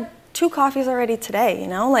I've had 2 coffees already today, you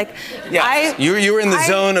know? Like, yeah, you were in the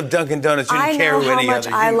zone of Dunkin' Donuts. You didn't care who any other. I know how much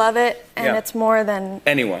I love it, and it's more than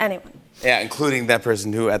anyone. Yeah, including that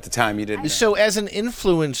person who at the time you didn't know. So as an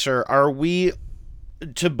influencer, are we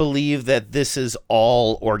to believe that this is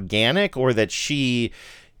all organic, or that she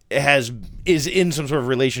is in some sort of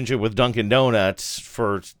relationship with Dunkin' Donuts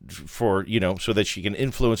for so that she can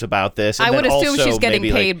influence about this? And I would assume also she's getting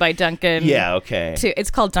paid by Dunkin'. Yeah, okay.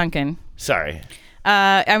 It's called Dunkin'. Sorry.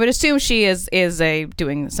 I would assume she is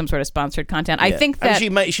doing some sort of sponsored content. Yeah. I think that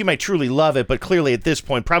she might truly love it, but clearly at this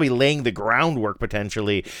point, probably laying the groundwork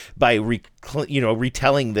potentially by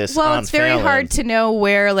retelling this. Well, on it's very Fallon. hard to know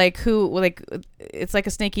where it's like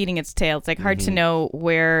a snake eating its tail. It's like hard to know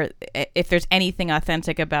where if there's anything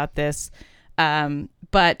authentic about this.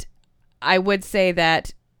 But I would say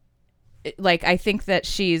that. Like, I think that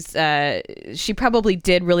she probably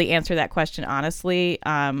did really answer that question honestly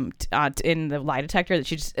in the lie detector, that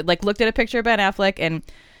she just looked at a picture of Ben Affleck, and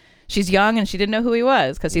she's young and she didn't know who he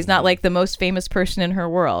was because he's not like the most famous person in her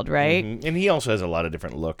world, right? Mm-hmm. And he also has a lot of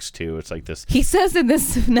different looks too. It's like this. He says in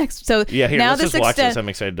this next. So yeah, here, now let's just watch this. I'm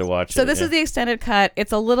excited to watch it. So this is the extended cut.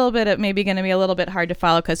 It's a little bit maybe going to be a little bit hard to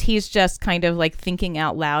follow because he's just kind of like thinking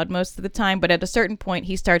out loud most of the time. But at a certain point,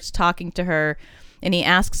 he starts talking to her. And he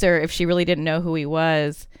asks her if she really didn't know who he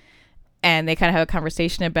was, and they kind of have a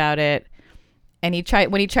conversation about it. And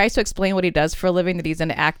when he tries to explain what he does for a living, that he's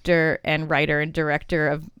an actor and writer and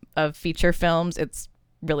director of feature films, it's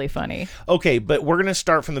really funny. Okay, but we're going to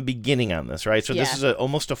start from the beginning on this, right? So this is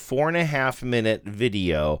almost a 4.5 minute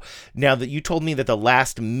video. Now that you told me that the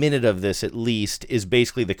last minute of this, at least, is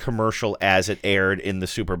basically the commercial as it aired in the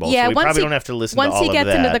Super Bowl. Yeah, so we probably don't have to listen to all of that. Once he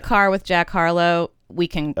gets into the car with Jack Harlow, we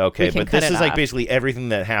can but cut this it is like off. basically everything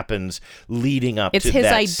that happens leading up it's to his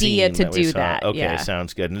that idea scene to that we do saw. that. Okay, yeah.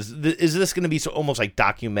 sounds good. And is this going to be almost like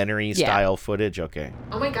documentary style footage? Okay.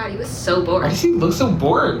 Oh my god, he was so bored. Why does he look so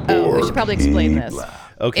bored? Oh, we should probably explain this.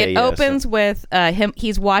 Okay. It opens with him.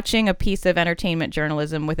 He's watching a piece of entertainment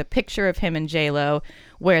journalism with a picture of him and J-Lo,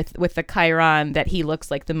 with the chyron that he looks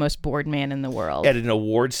like the most bored man in the world at an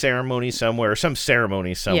award ceremony somewhere, or some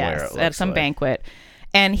ceremony somewhere. Yes, at some banquet.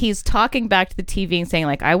 And he's talking back to the TV and saying,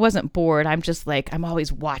 like, I wasn't bored. I'm just like, I'm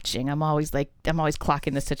always watching. I'm always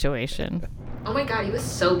clocking the situation. Oh my god, he was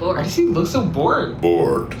so bored. Why does he look so bored?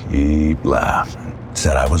 Bored. Keep laughing.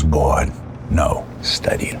 Said I was bored. No.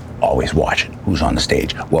 Studying. Always watching. Who's on the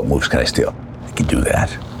stage? What moves can I steal? I can do that.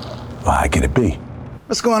 Well, how can it be?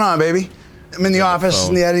 What's going on, baby? I'm in the office,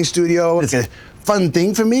 in the editing studio. It's a fun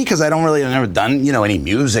thing for me because I've never done, any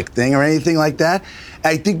music thing or anything like that.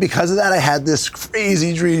 I think because of that, I had this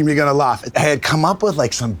crazy dream, you're gonna laugh. I had come up with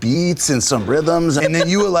like some beats and some rhythms, and then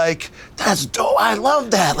you were like, that's dope, I love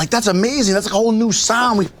that. Like, that's amazing, that's like a whole new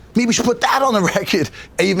sound. Maybe we should put that on the record.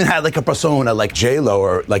 I even had like a persona like J-Lo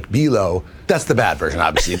or like B-Lo. That's the bad version,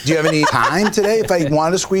 obviously. Do you have any time today if I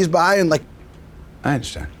wanted to squeeze by and like, I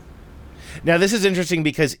understand. Now, this is interesting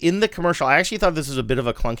because in the commercial, I actually thought this was a bit of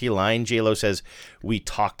a clunky line. J-Lo says, we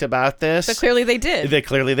talked about this. But clearly they did.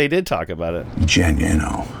 They did talk about it. Jen,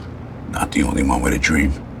 not the only one with a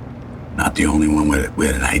dream. Not the only one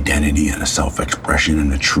with an identity and a self-expression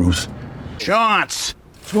and a truth. Chance,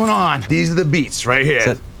 what's going on? These are the beats right here. Is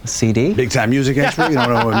that a CD? Big time music expert. You don't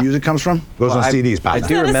know where music comes from? Goes on CDs, I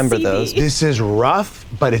do remember those. This is rough,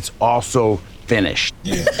 but it's also finished.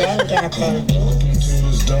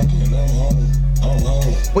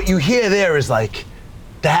 What you hear there is like,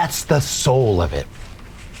 that's the soul of it.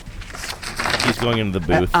 He's going into the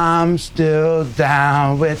booth. I'm still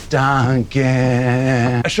down with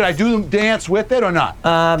Duncan. Should I do the dance with it or not?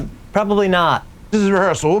 Probably not. This is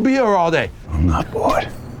rehearsal. We'll be here all day. I'm not bored.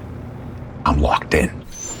 I'm locked in.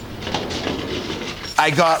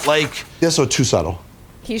 I got like, this or too subtle.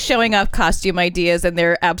 He's showing off costume ideas, and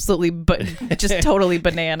they're absolutely just totally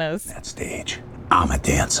bananas. That stage, I'm a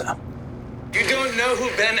dancer. You don't know who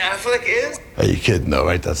Ben Affleck is? Are you kidding though,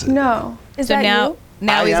 right? That's it. No. Is So that now, you?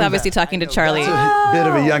 now I he's am obviously that. talking to Charlie. That's a bit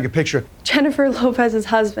of a younger picture. Jennifer Lopez's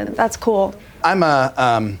husband. That's cool. I'm a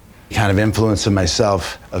kind of influencer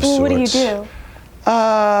myself of sorts. What do you do?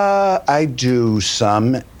 I do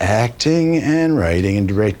some acting and writing and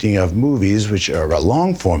directing of movies, which are a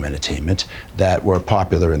long-form entertainment that were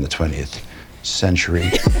popular in the 20th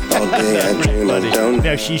century.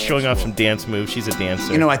 Now she's showing off some dance moves. She's a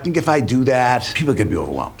dancer. You know, I think if I do that, people could be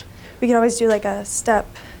overwhelmed. We could always do like a step.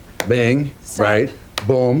 Bang, right,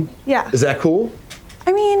 boom. Yeah. Is that cool?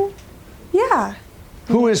 I mean, yeah.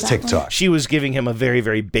 Who is TikTok? She was giving him a very,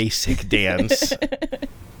 very basic dance.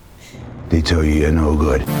 They tell you you're no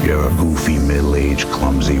good. You're a goofy, middle-aged,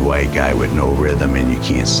 clumsy white guy with no rhythm and you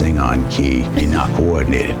can't sing on key. You're not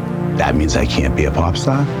coordinated. That means I can't be a pop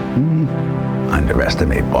star?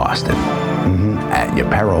 Underestimate Boston. At your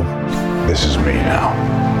peril. This is me now.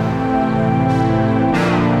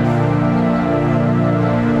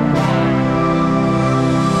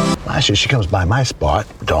 Last year, she comes by my spot,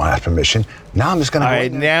 don't ask permission. Now I'm just going to All go right,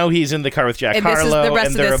 in there. now he's in the car with Jack And this is- Harlow, the rest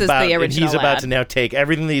and of they're this is the about, and original he's about ad. to now take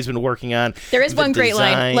everything that he's been working on. There is the one great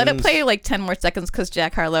line. Let it designs. play like 10 more seconds because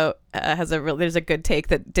Jack Harlow there's a good take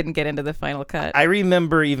that didn't get into the final cut. I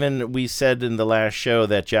remember even we said in the last show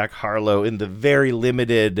that Jack Harlow, in the very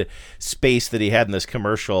limited space that he had in this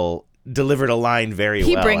commercial, delivered a line very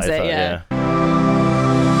He well. brings I it, thought, yeah.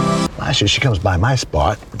 Last year, she comes by my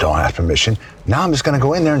spot, don't ask permission. Now I'm just going to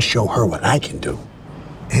go in there and show her what I can do.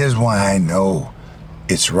 Here's why I know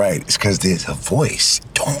it's right. It's because there's a voice.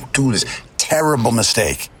 Don't do this terrible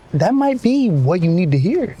mistake. That might be what you need to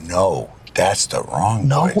hear. No, that's the wrong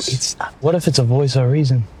voice. It's not. What if it's a voice of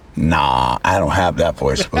reason? Nah, I don't have that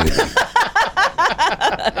voice, believe me.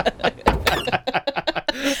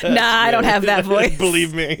 I don't have that voice.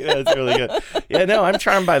 Believe me, that's really good. Yeah, no, I'm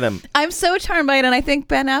charmed by them. I'm so charmed by it, and I think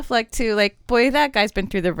Ben Affleck too. Like, boy, that guy's been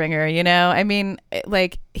through the ringer, you know? I mean,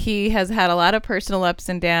 like, he has had a lot of personal ups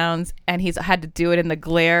and downs, and he's had to do it in the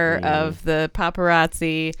glare of the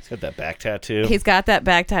paparazzi. He's got that back tattoo. He's got that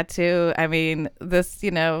back tattoo. I mean, this,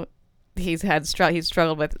 you know, he's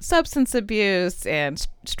struggled with substance abuse and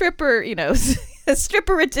stripper, you know,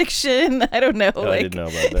 stripper addiction. I don't know. I didn't know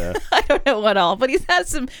about that. I don't know what all, but he's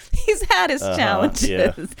had his challenges.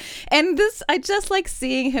 Yeah. And this, I just like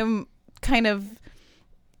seeing him kind of,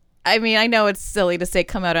 I mean, I know it's silly to say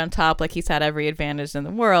come out on top like he's had every advantage in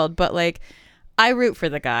the world, but like, I root for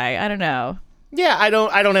the guy. I don't know. Yeah, I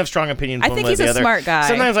don't have strong opinions. I one think way or he's the a other. smart guy.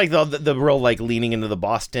 Sometimes like the real like leaning into the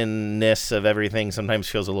Boston-ness of everything sometimes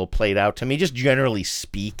feels a little played out to me. Just generally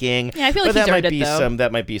speaking. Yeah, I feel like but he's earned it, though.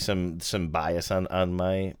 that might be some bias on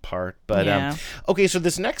my part. But Yeah. okay, so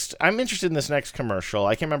I'm interested in this next commercial.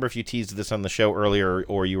 I can't remember if you teased this on the show earlier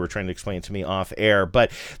or you were trying to explain it to me off air.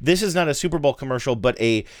 But this is not a Super Bowl commercial, but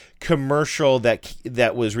a commercial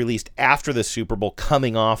that was released after the Super Bowl,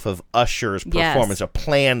 coming off of Usher's Yes. performance, a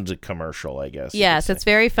planned commercial, I guess. Yes, it's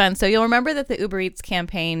very fun. So you'll remember that the Uber Eats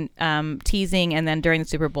campaign teasing and then during the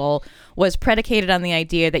Super Bowl was predicated on the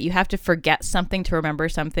idea that you have to forget something to remember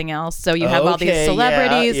something else. So you have all these Okay,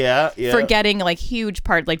 celebrities yeah. forgetting like huge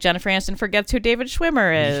part, like Jennifer Aniston forgets who David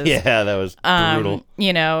Schwimmer is. Yeah, that was brutal.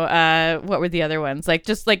 You know, what were the other ones? Like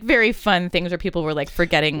just like very fun things where people were like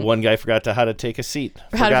forgetting. One guy forgot how to take a seat.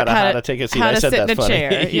 How to take a seat. how I to said sit that in a funny.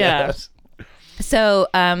 chair. Yeah. Yes. So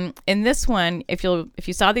in this one, if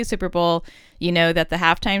you saw the Super Bowl, you know that the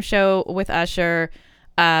halftime show with Usher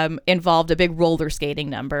involved a big roller skating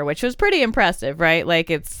number, which was pretty impressive, right? Like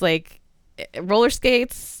it's like roller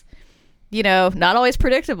skates, you know, not always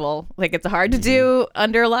predictable. Like it's hard to do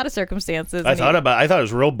under a lot of circumstances. I thought it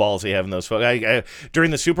was real ballsy having those folks. During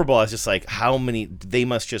the Super Bowl, I was just like, how many? They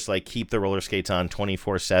must just like keep the roller skates on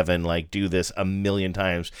 24/7, like do this a million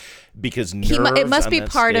times because it must be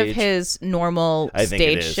part stage, of his normal I think it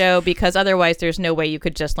stage is. show because otherwise there's no way you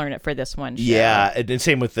could just learn it for this one show. Yeah, and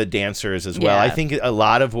same with the dancers as well. Yeah. I think a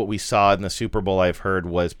lot of what we saw in the Super Bowl, I've heard,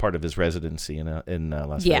 was part of his residency in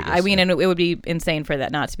Las Vegas. Yeah, I mean, and it would be insane for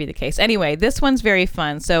that not to be the case. Anyway, this one's very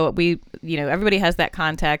fun. So everybody has that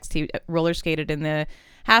context. He roller skated in the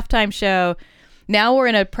halftime show. now we're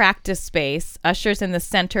in a practice space. Usher's in the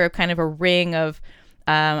center of kind of a ring of,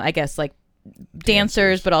 I guess, like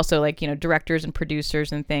dancers, but also like, directors and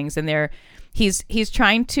producers and things. And he's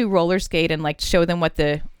trying to roller skate and like show them what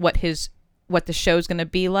the show's going to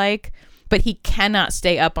be like, but he cannot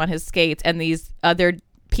stay up on his skates. And these other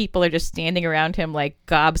people are just standing around him like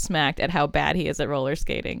gobsmacked at how bad he is at roller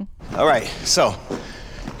skating. All right, so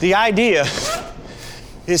the idea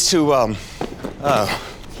is to, where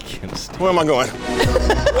am I going?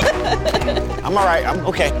 I'm all right, I'm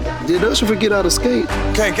okay. Did Usher forget how to skate?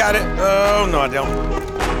 Okay, got it. Oh, no, I don't.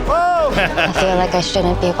 Whoa! I feel like I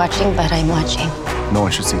shouldn't be watching, but I'm watching. No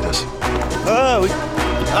one should see this. Oh,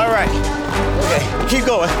 all right. Okay, keep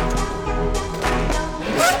going.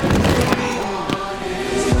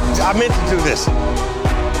 I meant to do this.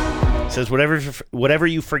 Says whatever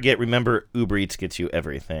you forget, remember Uber Eats gets you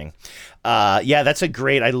everything. Yeah, that's a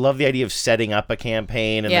great. I love the idea of setting up a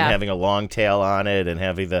campaign and then having a long tail on it and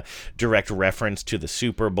having the direct reference to the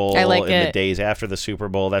Super Bowl and the days after the Super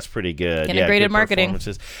Bowl. That's pretty good. Integrated good marketing.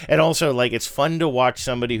 And also, like, it's fun to watch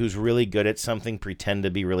somebody who's really good at something pretend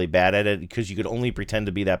to be really bad at it, because you could only pretend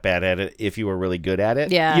to be that bad at it if you were really good at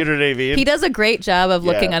it. Yeah, you know what I mean. He does a great job of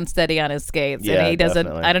looking unsteady on his skates, and he doesn't.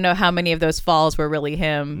 Definitely. I don't know how many of those falls were really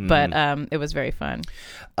him, but it was very fun.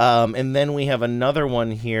 And then we have another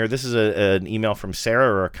one here. This is an email from Sarah,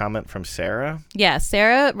 or a comment from Sarah. Yeah,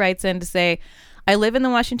 Sarah writes in to say, I live in the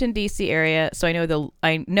Washington, D.C. area, so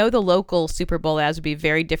I know the local Super Bowl ads would be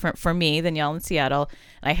very different for me than y'all in Seattle.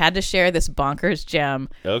 And I had to share this bonkers gem.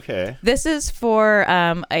 Okay. This is for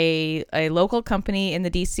a local company in the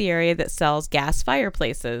D.C. area that sells gas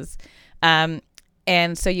fireplaces.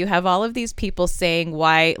 And so you have all of these people saying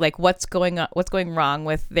what's going wrong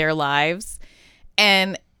with their lives.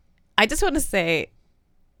 And I just want to say,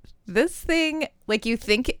 this thing, like, you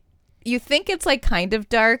think it's like kind of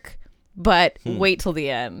dark, but wait till the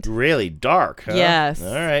end. Really dark, huh? Yes.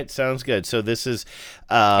 All right, sounds good. So this is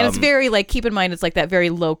and it's very, like, keep in mind, it's like that very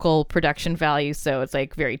local production value, so it's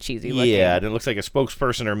like very cheesy looking. Yeah, and it looks like a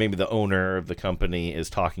spokesperson or maybe the owner of the company is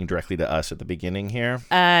talking directly to us at the beginning here.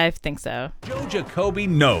 I think so. Joe Jacoby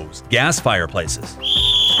knows gas fireplaces.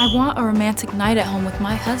 I want a romantic night at home with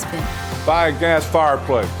my husband. Buy a gas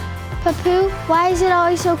fireplace. Papu, why is it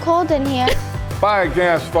always so cold in here? Buy a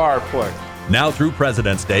gas fireplace. Now through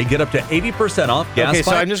President's Day, get up to 80% off gas. Okay,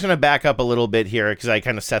 so I'm just going to back up a little bit here because I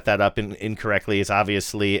kind of set that up incorrectly. It's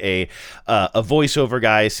obviously a voiceover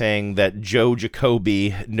guy saying that Joe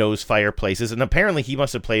Jacoby knows fireplaces, and apparently he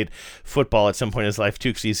must have played football at some point in his life too,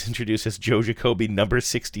 because he's introduced as Joe Jacoby number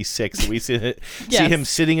 66. We see him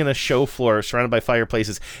sitting in a show floor surrounded by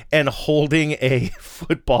fireplaces and holding a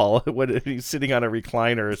football when he's sitting on a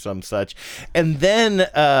recliner or some such. And then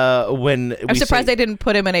when I'm surprised they didn't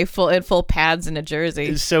put him in full pads in a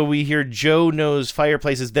jersey. So we hear Joe knows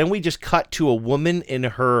fireplaces. Then we just cut to a woman in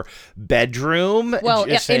her bedroom. Well,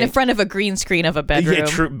 in front of a green screen of a bedroom. Yeah,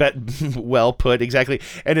 true. Well put, exactly.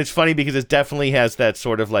 And it's funny because it definitely has that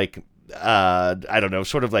sort of like, I don't know,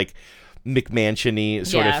 sort of like McMansion-y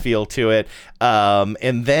sort of feel to it.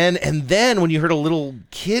 And then when you heard a little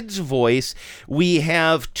kid's voice, we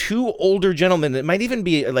have two older gentlemen. It might even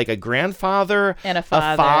be like a grandfather and a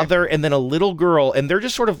father, and then a little girl. And they're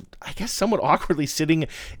just sort of, I guess, somewhat awkwardly sitting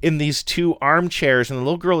in these two armchairs, and the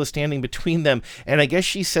little girl is standing between them. And I guess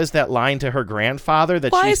she says that line to her grandfather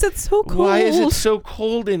that Why is it so cold? Why is it so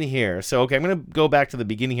cold in here? So, okay, I'm going to go back to the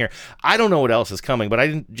beginning here. I don't know what else is coming, but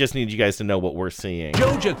I just need you guys to know what we're seeing.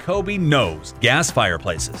 Joe Jacoby knows gas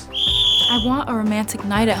fireplaces. I want a romantic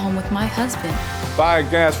night at home with my husband. Buy a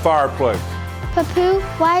gas fireplace. Papu,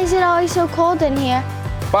 why is it always so cold in here?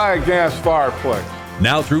 Buy a gas fireplace.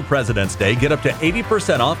 Now through President's Day, get up to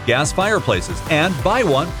 80% off gas fireplaces, and buy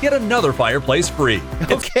one, get another fireplace free.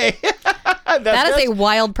 Okay. That is a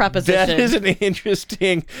wild proposition. That is an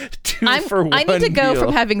interesting two-for-one I need to go deal.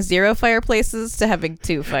 from having 0 fireplaces to having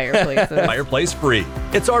 2 fireplaces. Fireplace free.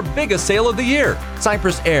 It's our biggest sale of the year.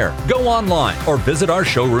 Cypress Air. Go online or visit our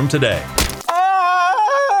showroom today.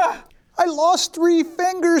 I lost 3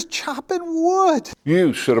 fingers chopping wood.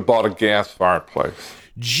 You should have bought a gas fireplace.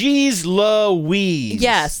 Jeez Louise.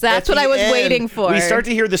 Yes, that's what I was waiting for. We start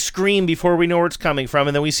to hear the scream before we know where it's coming from,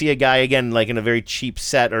 and then we see a guy, again, like in a very cheap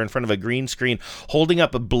set or in front of a green screen, holding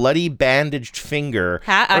up a bloody bandaged finger,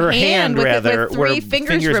 or hand rather, with 3 where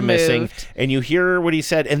fingers removed. missing, and you hear what he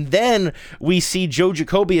said, and then we see Joe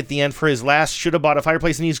Jacoby at the end for his last should have bought a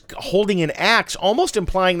fireplace, and he's holding an axe, almost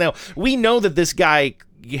implying now, we know that this guy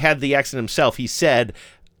had the accident himself. He said,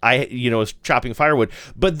 was chopping firewood,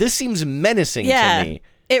 but this seems menacing to me.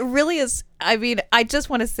 It really is. I mean, I just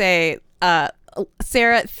want to say,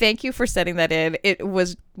 Sarah, thank you for setting that in. It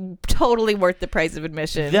was totally worth the price of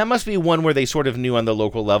admission. That must be one where they sort of knew on the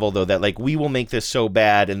local level, though, that like we will make this so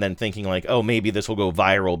bad, and then thinking like, oh, maybe this will go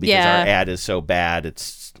viral because our ad is so bad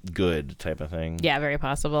it's good type of thing. Yeah, very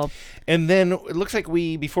possible. And then it looks like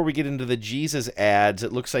before we get into the Jesus ads,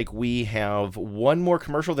 it looks like we have one more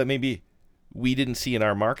commercial that maybe we didn't see in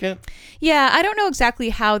our market. Yeah, I don't know exactly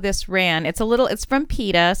how this ran. It's from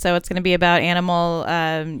PETA, so it's going to be about animal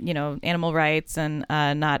rights and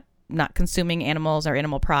not consuming animals or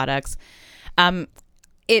animal products.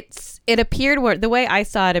 It appeared the way I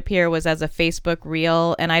saw it appear was as a Facebook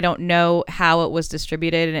reel, and I don't know how it was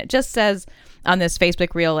distributed. And it just says on this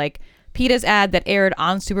Facebook reel like PETA's ad that aired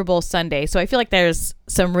on Super Bowl Sunday. So I feel like there's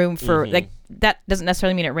some room for like that doesn't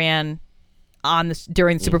necessarily mean it ran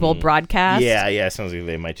during the Super Bowl broadcast. Yeah, sounds like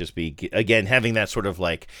they might just be, again, having that sort of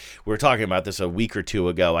like, we were talking about this a week or two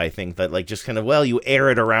ago, I think, that like just kind of, you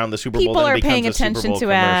air it around the Super Bowl, people then are it becomes paying a Super attention Bowl to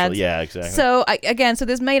commercial. ads. Yeah, exactly. So so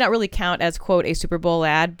this may not really count as, quote, a Super Bowl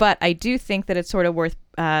ad, but I do think that it's sort of worth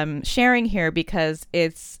sharing here because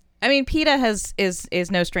PETA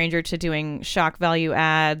is no stranger to doing shock value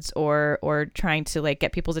ads or trying to like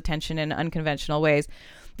get people's attention in unconventional ways.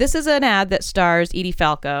 This is an ad that stars Edie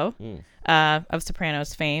Falco of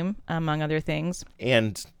Sopranos fame, among other things,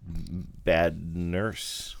 and Bad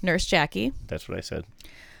Nurse Jackie. That's what I said.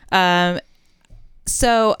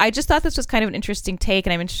 So I just thought this was kind of an interesting take,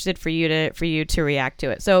 and I'm interested for you to react to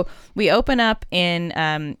it. So we open up in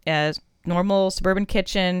a normal suburban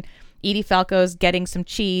kitchen. Edie Falco's getting some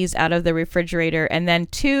cheese out of the refrigerator, and then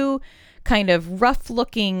two kind of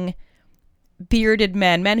rough-looking bearded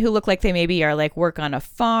men who look like they maybe are like work on a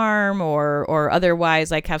farm or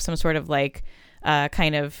otherwise like have some sort of like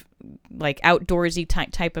kind of like outdoorsy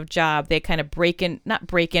type of job. They kind of not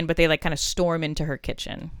break in, but they like kind of storm into her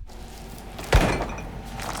kitchen.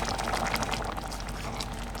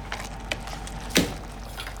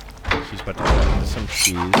 She's about to cut into some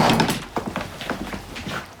cheese.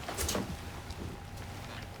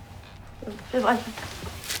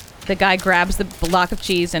 The guy grabs the block of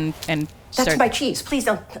cheese and That's my cheese. Please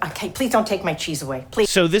don't take my cheese away. Please.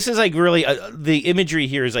 So this is like really the imagery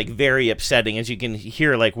here is like very upsetting, as you can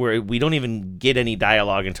hear. Like we don't even get any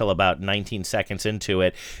dialogue until about 19 seconds into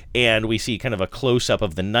it, and we see kind of a close up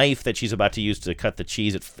of the knife that she's about to use to cut the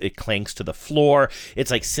cheese. It clanks to the floor.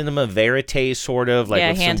 It's like cinema verite, sort of like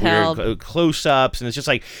with handheld. some weird close ups, and it's just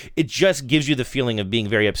like it just gives you the feeling of being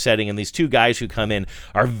very upsetting. And these two guys who come in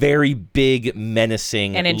are very big,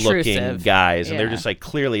 menacing and looking guys, and they're just like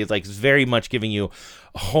clearly it's like very much giving you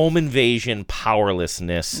home invasion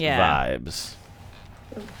powerlessness vibes.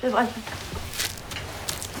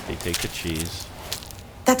 They take the cheese.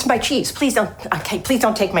 That's my cheese. Please don't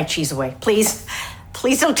take my cheese away. Please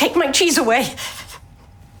don't take my cheese away.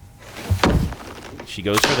 She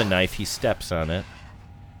goes for the knife. He steps on it.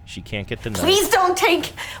 She can't get the knife. Please don't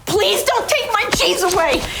take my cheese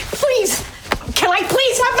away. Please. Can I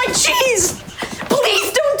please have my cheese?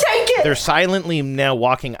 Please don't take it. They're silently now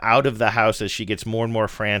walking out of the house as she gets more and more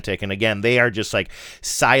frantic. And again, they are just like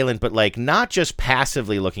silent, but like not just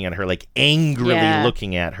passively looking at her, like angrily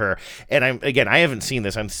looking at her. And I haven't seen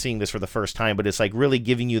this. I'm seeing this for the first time, but it's like really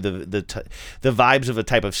giving you the vibes of a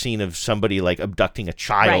type of scene of somebody like abducting a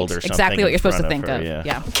child or something. Exactly what you're supposed to think of.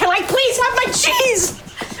 Yeah. Can I please have my cheese?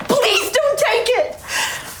 Please don't take it.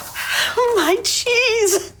 My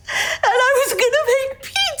cheese. And I was gonna make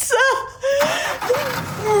pizza.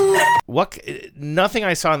 Nothing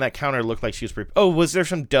I saw on that counter looked like she was prepared. Oh, was there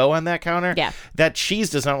some dough on that counter? Yeah. That cheese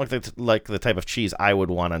does not look like the type of cheese I would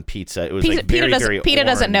want on pizza. It was like very PETA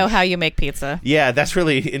doesn't orange. know how you make pizza. Yeah, that's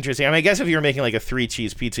really interesting. I mean, I guess if you were making like a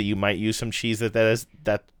 3-cheese pizza, you might use some cheese that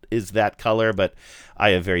is that color, but I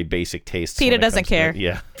have very basic tastes. PETA doesn't care.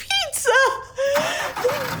 Yeah. Pizza.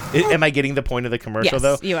 Am I getting the point of the commercial,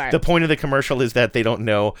 though? Yes, you are. The point of the commercial is that they don't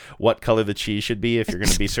know what color the cheese should be if you're going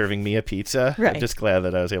to be serving me a pizza. Right. I'm just glad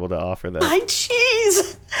that I was able to offer that. My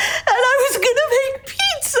cheese. And I was gonna make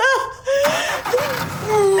pizza.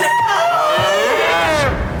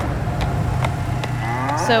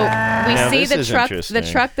 So we Now, see this the is truck. The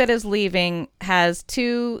interesting. truck that is leaving has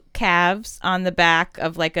two calves on the back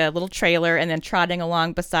of like a little trailer, and then trotting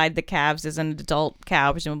along beside the calves is an adult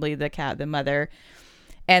cow, presumably the mother.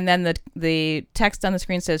 And then the text on the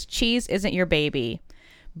screen says, "Cheese isn't your baby,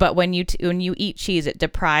 but when you eat cheese, it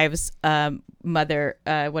deprives mother.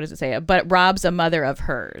 What does it say? But robs a mother of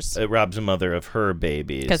hers. It robs a mother of her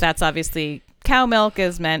babies because that's obviously cow milk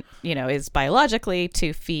is meant, is biologically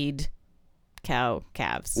to feed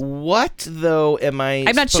calves. What though?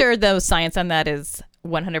 I'm not sure the science on that is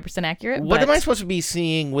 100% accurate. What but am I supposed to be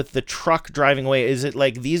seeing with the truck driving away? Is it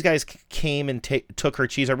like these guys came and took her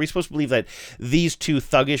cheese? Are we supposed to believe that these two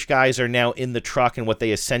thuggish guys are now in the truck, and what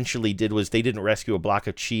they essentially did was they didn't rescue a block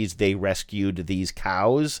of cheese, they rescued these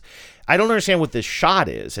cows? I don't understand what this shot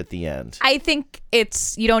is at the end. I think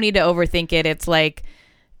you don't need to overthink it. It's like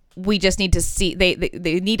we just need to see, they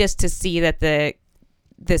need us to see that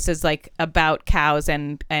this is like about cows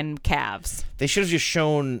and calves. They should have just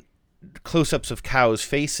shown close-ups of cows'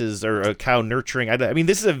 faces, or a cow nurturing. I mean,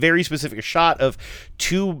 this is a very specific shot of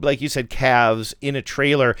two, like you said, calves in a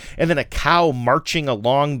trailer, and then a cow marching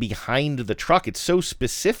along behind the truck. It's so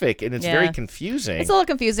specific, and it's very confusing. It's a little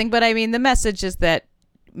confusing, but I mean, the message is that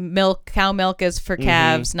cow milk is for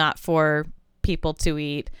calves, not for people to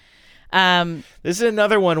eat. This is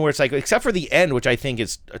another one where it's like, except for the end, which I think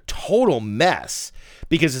is a total mess,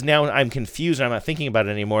 because now I'm confused and I'm not thinking about it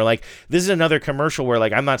anymore. Like, this is another commercial where,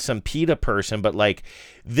 like, I'm not some PETA person, but, like,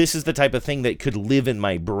 this is the type of thing that could live in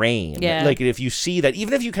my brain. Yeah. Like, if you see that,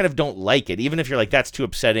 even if you kind of don't like it, even if you're like, that's too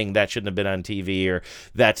upsetting, that shouldn't have been on TV, or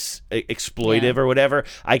that's exploitive or whatever,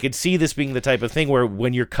 I could see this being the type of thing where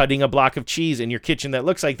when you're cutting a block of cheese in your kitchen that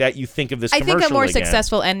looks like that, you think of this commercial I think a more again.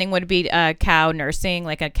 successful ending would be cow nursing,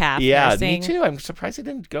 like a calf nursing. Me too. I'm surprised they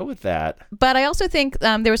didn't go with that. But I also think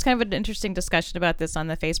there was kind of an interesting discussion about this on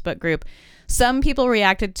the Facebook group. Some people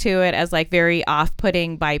reacted to it as like very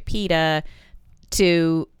off-putting by PETA,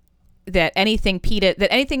 to that anything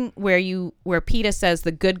where PETA says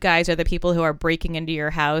the good guys are the people who are breaking into your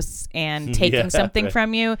house and taking something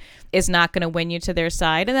from you is not going to win you to their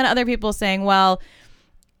side. And then other people saying, well,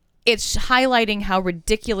 it's highlighting how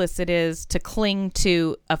ridiculous it is to cling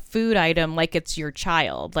to a food item like it's your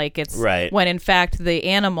child, like it's when in fact the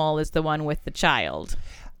animal is the one with the child.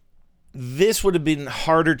 This would have been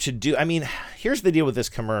harder to do. I mean, here's the deal with this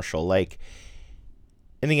commercial. Like,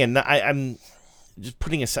 and again, I'm just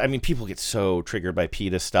putting aside, I mean, people get so triggered by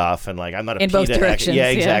PETA stuff, and like, I'm not a in PETA both directions. Yeah,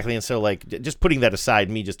 exactly. And so, like, just putting that aside,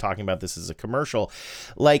 me just talking about this as a commercial,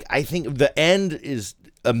 like, I think the end is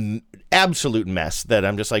an absolute mess that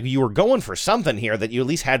I'm just like, you were going for something here that you at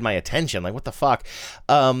least had my attention. Like, what the fuck?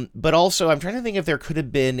 But also, I'm trying to think if there could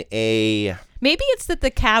have been maybe it's that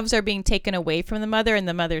the calves are being taken away from the mother and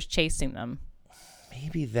the mother's chasing them.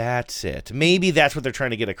 Maybe that's it. Maybe that's what they're trying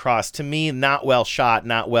to get across. To me, not well shot,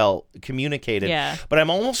 not well communicated. Yeah. But I'm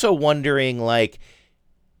also wondering, like,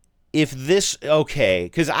 if this,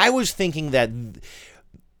 because I was thinking that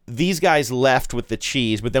these guys left with the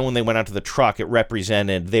cheese, but then when they went out to the truck, it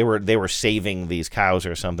represented they were saving these cows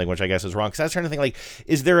or something, which I guess is wrong. Because I was trying to think, like,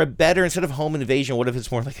 is there a better, instead of home invasion, what if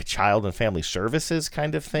it's more like a child and family services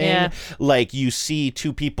kind of thing? Yeah. Like, you see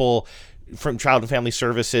two people from Child and Family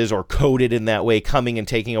Services, or coded in that way, coming and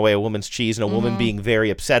taking away a woman's cheese, and a woman being very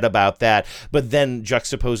upset about that, but then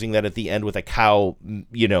juxtaposing that at the end with a cow,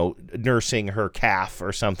 you know, nursing her calf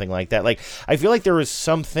or something like that. Like, I feel like there was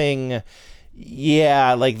something,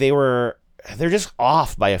 like they're just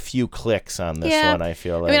off by a few clicks on this one, I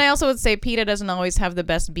feel like. I mean, I also would say PETA doesn't always have the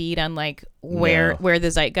best beat on like where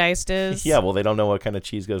the zeitgeist is. Yeah, well, they don't know what kind of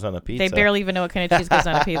cheese goes on a pizza. They barely even know what kind of cheese goes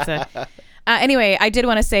on a pizza. Anyway, I did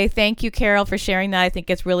want to say thank you, Carol, for sharing that. I think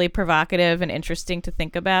it's really provocative and interesting to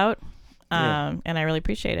think about, and I really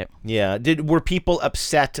appreciate it. Yeah. Were people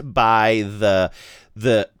upset by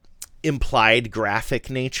the implied graphic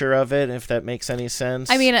nature of it, if that makes any sense?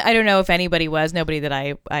 I mean, I don't know if anybody was. Nobody that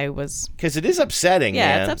I was. Because it is upsetting. Yeah,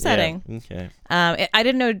 man. it's upsetting. Yeah. Okay. I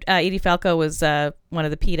didn't know Edie Falco was one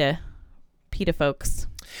of the PETA folks.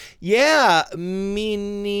 Yeah, me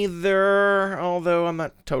neither, although I'm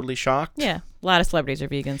not totally shocked. Yeah, a lot of celebrities are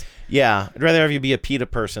vegans. Yeah, I'd rather have you be a PETA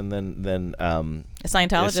person than a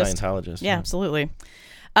Scientologist. Yeah, absolutely.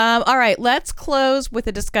 All right, let's close with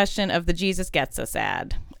a discussion of the Jesus Gets Us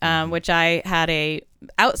ad, which I had a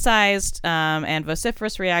outsized and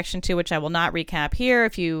vociferous reaction to, which I will not recap here.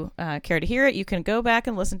 If you care to hear it, you can go back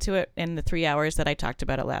and listen to it in the 3 hours that I talked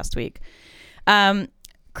about it last week.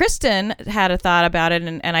 Kristen had a thought about it,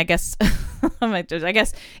 and I guess I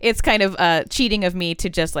guess it's kind of cheating of me to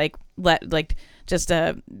just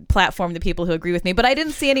platform the people who agree with me, but I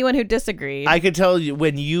didn't see anyone who disagreed. I could tell you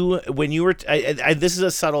when you were this is a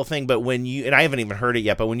subtle thing, but when you, and I haven't even heard it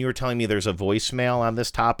yet, but when you were telling me there's a voicemail on this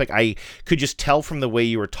topic, I could just tell from the way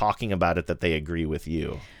you were talking about it that they agree with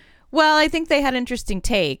you. Well, I think they had an interesting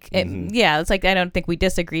take. It's like, I don't think we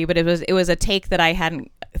disagree, but it was a take that I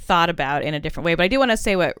hadn't thought about in a different way. But I do want to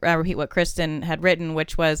say repeat what Kristen had written,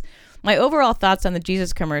 which was, my overall thoughts on the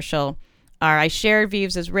Jesus commercial are, I share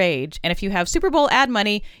Vives's rage, and if you have Super Bowl ad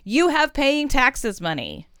money, you have paying taxes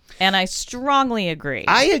money. And I strongly agree.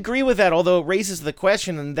 I agree with that, although it raises the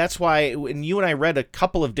question, and that's why when you and I read a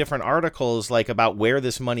couple of different articles like about where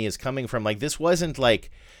this money is coming from, like this wasn't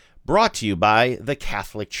like brought to you by the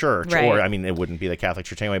Catholic Church, Right. or I mean, it wouldn't be the Catholic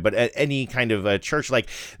Church anyway, but any kind of a church. Like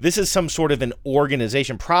this is some sort of an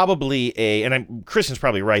organization, probably Kristen's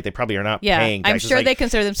probably right. They probably are not paying I'm taxes. sure like they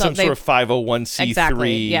consider themselves some sort of 501c3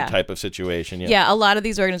 Exactly, yeah. type of situation. Yeah, a lot of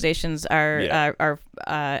these organizations are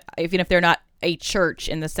even if they're not a church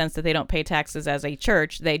in the sense that they don't pay taxes as a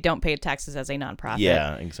church, they don't pay taxes as a nonprofit.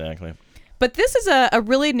 Yeah, exactly. But this is a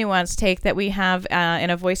really nuanced take that we have in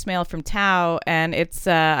a voicemail from Tao, and it's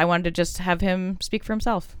I wanted to just have him speak for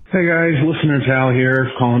himself. Hey guys, listener Tal here,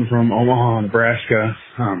 calling from Omaha, Nebraska.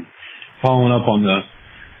 Following up on the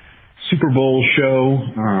Super Bowl show,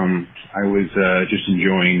 I was just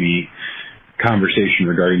enjoying the conversation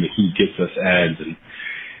regarding the Heat Gets Us ads, and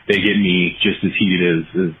they get me just as heated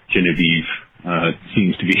as Genevieve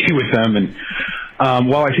seems to be with them. And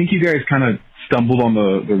while I think you guys kind of stumbled on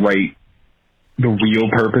the real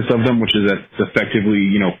purpose of them, which is that it's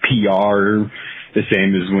effectively, PR, the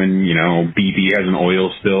same as when, BP has an oil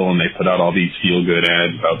spill and they put out all these feel-good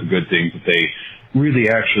ads about the good things that they really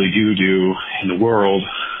actually do in the world.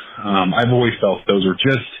 I've always felt those are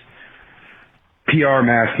just PR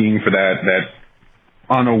masking for that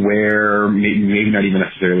unaware, maybe not even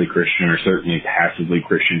necessarily Christian or certainly passively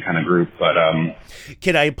Christian kind of group. But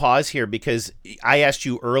can I pause here, because I asked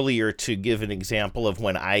you earlier to give an example of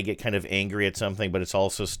when I get kind of angry at something, but it's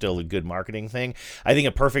also still a good marketing thing. I think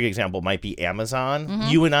a perfect example might be Amazon. Mm-hmm.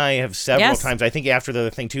 You and I have several times, I think after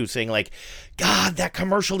the thing too, saying like, God, that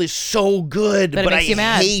commercial is so good, but I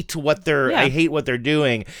hate what they're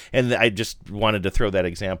doing. And I just wanted to throw that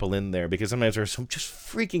example in there because sometimes there's some just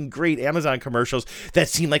freaking great Amazon commercials that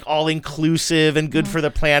seem like all inclusive and good for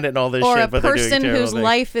the planet and all this or shit. Or a but they're doing person terrible whose things.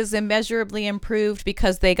 life is immeasurably improved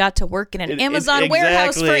because they got to work in an Amazon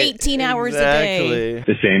warehouse for 18 hours a day.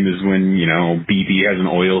 The same as when, BP has an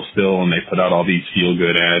oil spill and they put out all these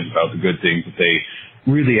feel-good ads about the good things that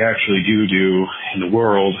they really actually do in the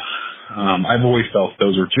world. I've always felt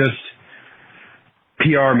those are just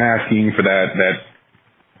PR masking for that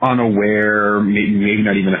unaware, maybe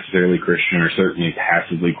not even necessarily Christian or certainly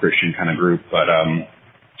passively Christian kind of group. But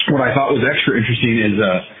what I thought was extra interesting is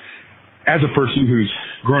as a person who's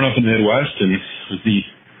grown up in the Midwest and was the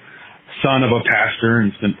son of a pastor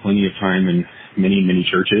and spent plenty of time in many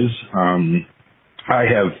churches, I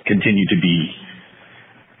have continued to be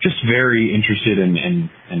just very interested and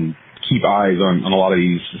keep eyes on a lot of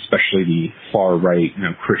these, especially the far right,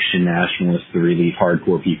 Christian nationalists, the really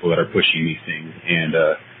hardcore people that are pushing these things. And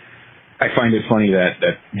I find it funny that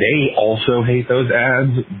they also hate those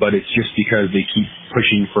ads, but it's just because they keep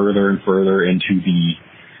pushing further and further into the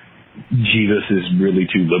Jesus is really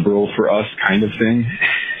too liberal for us kind of thing.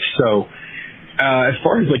 So as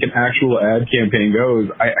far as like an actual ad campaign goes,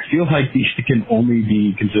 I feel like these can only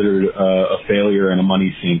be considered a failure and a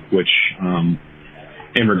money sink, which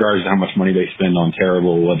in regards to how much money they spend on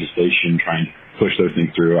terrible legislation trying to push those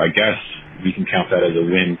things through, I guess we can count that as a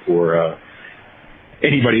win for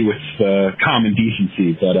anybody with common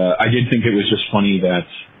decency. But I did think it was just funny that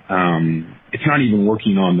it's not even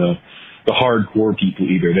working on the hardcore people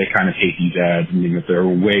either. They kind of hate these ads and think that they're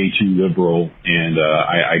way too liberal, and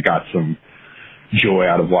I got some joy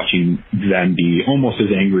out of watching them be almost as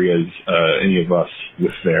angry as any of us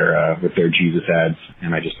with their Jesus ads,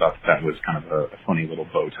 and I just thought that was kind of a funny little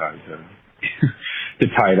bow tie to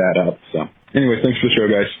tie that up. So anyway, thanks for the show,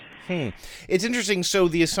 guys. It's interesting. So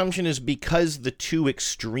the assumption is because the two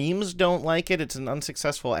extremes don't like it, it's an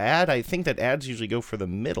unsuccessful ad. I think that ads usually go for the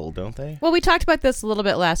middle, don't they? Well, we talked about this a little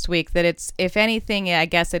bit last week, that it's, if anything, I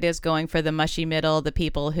guess it is going for the mushy middle, the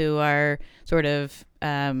people who are sort of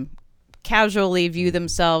casually view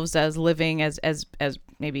themselves as living as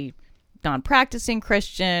maybe non-practicing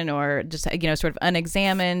Christian or just, sort of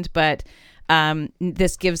unexamined, but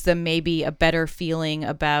this gives them maybe a better feeling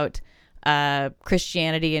about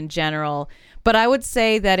Christianity in general. But I would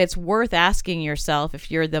say that it's worth asking yourself,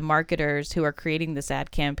 if you're the marketers who are creating this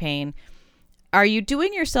ad campaign, are you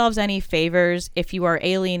doing yourselves any favors if you are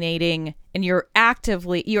alienating and you're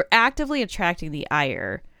actively attracting the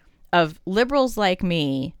ire of liberals like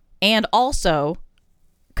me and also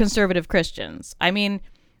conservative Christians? I mean,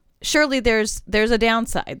 surely there's a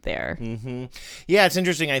downside there. Mm-hmm. Yeah, it's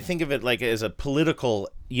interesting. I think of it like as a political,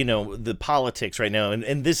 the politics right now,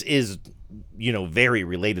 and this is, very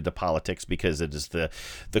related to politics because it is the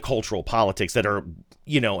cultural politics that are,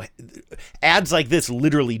 ads like this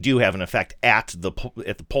literally do have an effect at the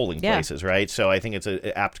polling places, right? So I think it's an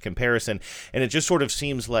apt comparison, and it just sort of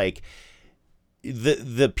seems like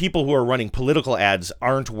the people who are running political ads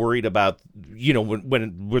aren't worried about,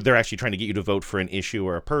 when they're actually trying to get you to vote for an issue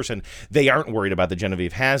or a person, they aren't worried about the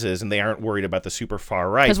Genevieve Hazes, and they aren't worried about the super far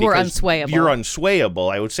right because we're unswayable. You're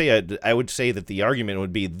unswayable. I would say that the argument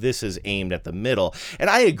would be this is aimed at the middle, and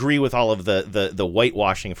I agree with all of the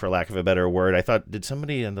whitewashing, for lack of a better word. I thought, did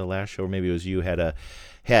somebody in the last show, or maybe it was you, had a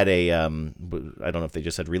I don't know if they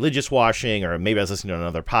just said religious washing, or maybe I was listening to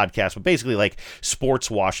another podcast, but basically like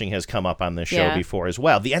sports washing has come up on this show before as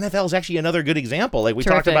well. The NFL is actually another good example. Like we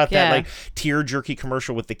talked about that like tear jerky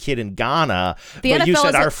commercial with the kid in Ghana, but you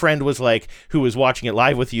said our friend was like, who was watching it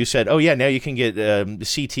live with you, said, oh yeah, now you can get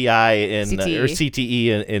CTE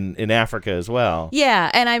in Africa as well.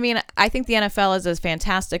 Yeah, and I mean, I think the NFL is a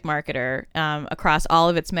fantastic marketer across all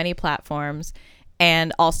of its many platforms,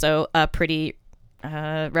 and also a pretty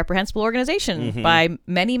reprehensible organization by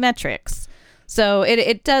many metrics. So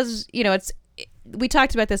it does, we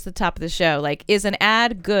talked about this at the top of the show. Like, is an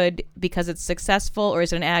ad good because it's successful, or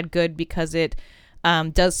is an ad good because it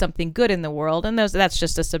does something good in the world? And that's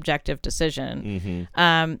just a subjective decision.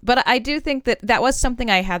 But I do think that was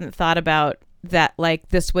something I hadn't thought about, that like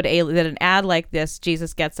this would that an ad like this,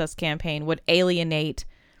 Jesus Gets Us campaign, would alienate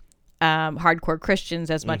hardcore Christians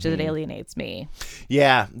as much as it alienates me.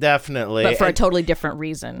 Yeah, definitely. But for a totally different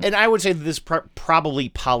reason. And I would say that this probably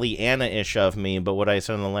Pollyanna-ish of me, but what I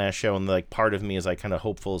said on the last show, and like part of me is like kind of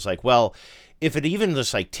hopeful, is like, well, if it even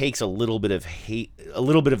just like takes a little bit of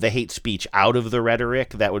the hate speech out of the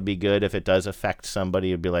rhetoric, that would be good. If it does affect somebody,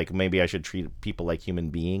 it'd be like, maybe I should treat people like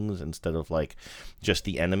human beings instead of like just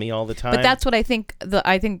the enemy all the time. But that's what I think.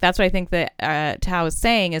 That's what I think that Tao is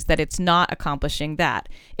saying, is that it's not accomplishing that.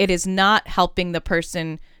 It is not helping the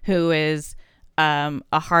person who is a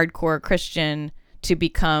hardcore Christian to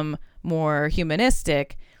become more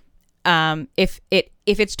humanistic.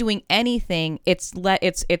 If it's doing anything, it's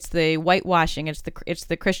the whitewashing, it's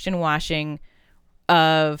the Christian washing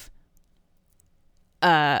of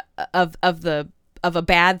a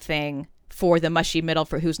bad thing for the mushy middle,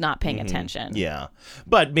 for who's not paying attention. Yeah,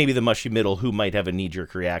 but maybe the mushy middle who might have a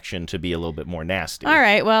knee-jerk reaction to be a little bit more nasty. All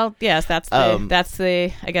right, well, yes, that's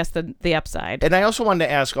the I guess the upside. And I also wanted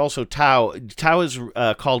to ask also Tao has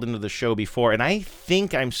called into the show before, and I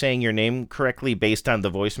think I'm saying your name correctly based on the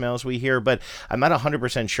voicemails we hear, but I'm not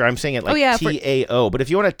 100% sure. I'm saying it like Tao, but if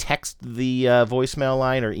you want to text the voicemail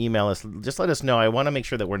line or email us, just let us know. I want to make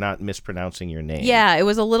sure that we're not mispronouncing your name. Yeah, it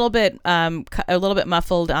was a little bit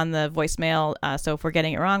muffled on the voicemail. So if we're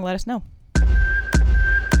getting it wrong, let us know.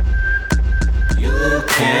 You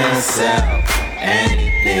can sell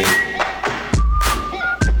anything.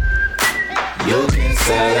 You can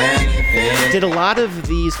sell anything. Did a lot of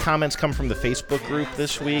these comments come from the Facebook group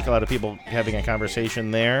this week? A lot of people having a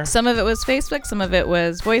conversation there? Some of it was Facebook, some of it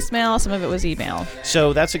was voicemail, some of it was email.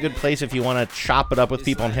 So that's a good place if you want to chop it up with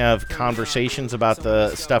people and have conversations about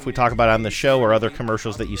the stuff we talk about on the show or other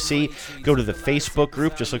commercials that you see. Go to the Facebook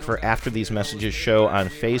group. Just look for After These Messages Show on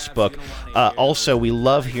Facebook. Also, we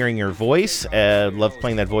love hearing your voice. Love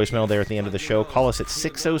playing that voicemail there at the end of the show. Call us at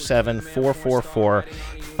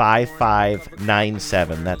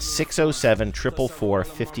 607-444-5597. That's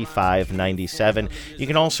 607-444-5597. You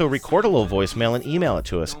can also record a little voicemail and email it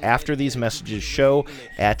to us,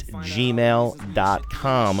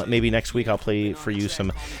 afterthesemessageshow@gmail.com. Maybe next week I'll play for you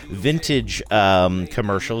some vintage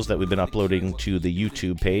commercials that we've been uploading to the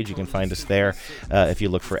YouTube page. You can find us there if you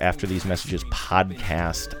look for After These Messages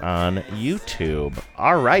podcast on YouTube.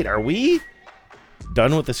 All right, are we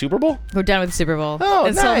done with the Super Bowl? We're done with the Super Bowl. Oh,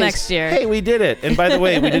 until nice. Next year. Hey, we did it. And by the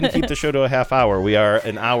way, we didn't keep the show to a half hour. We are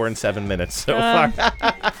an hour and 7 minutes so far.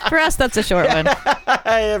 For us, that's a short one.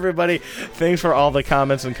 Hey, everybody. Thanks for all the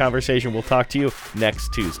comments and conversation. We'll talk to you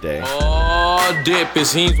next Tuesday. Oh, dip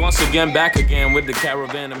is he's once again back again with the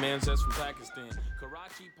caravan of man from Pakistan.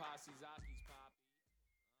 Karachi posses.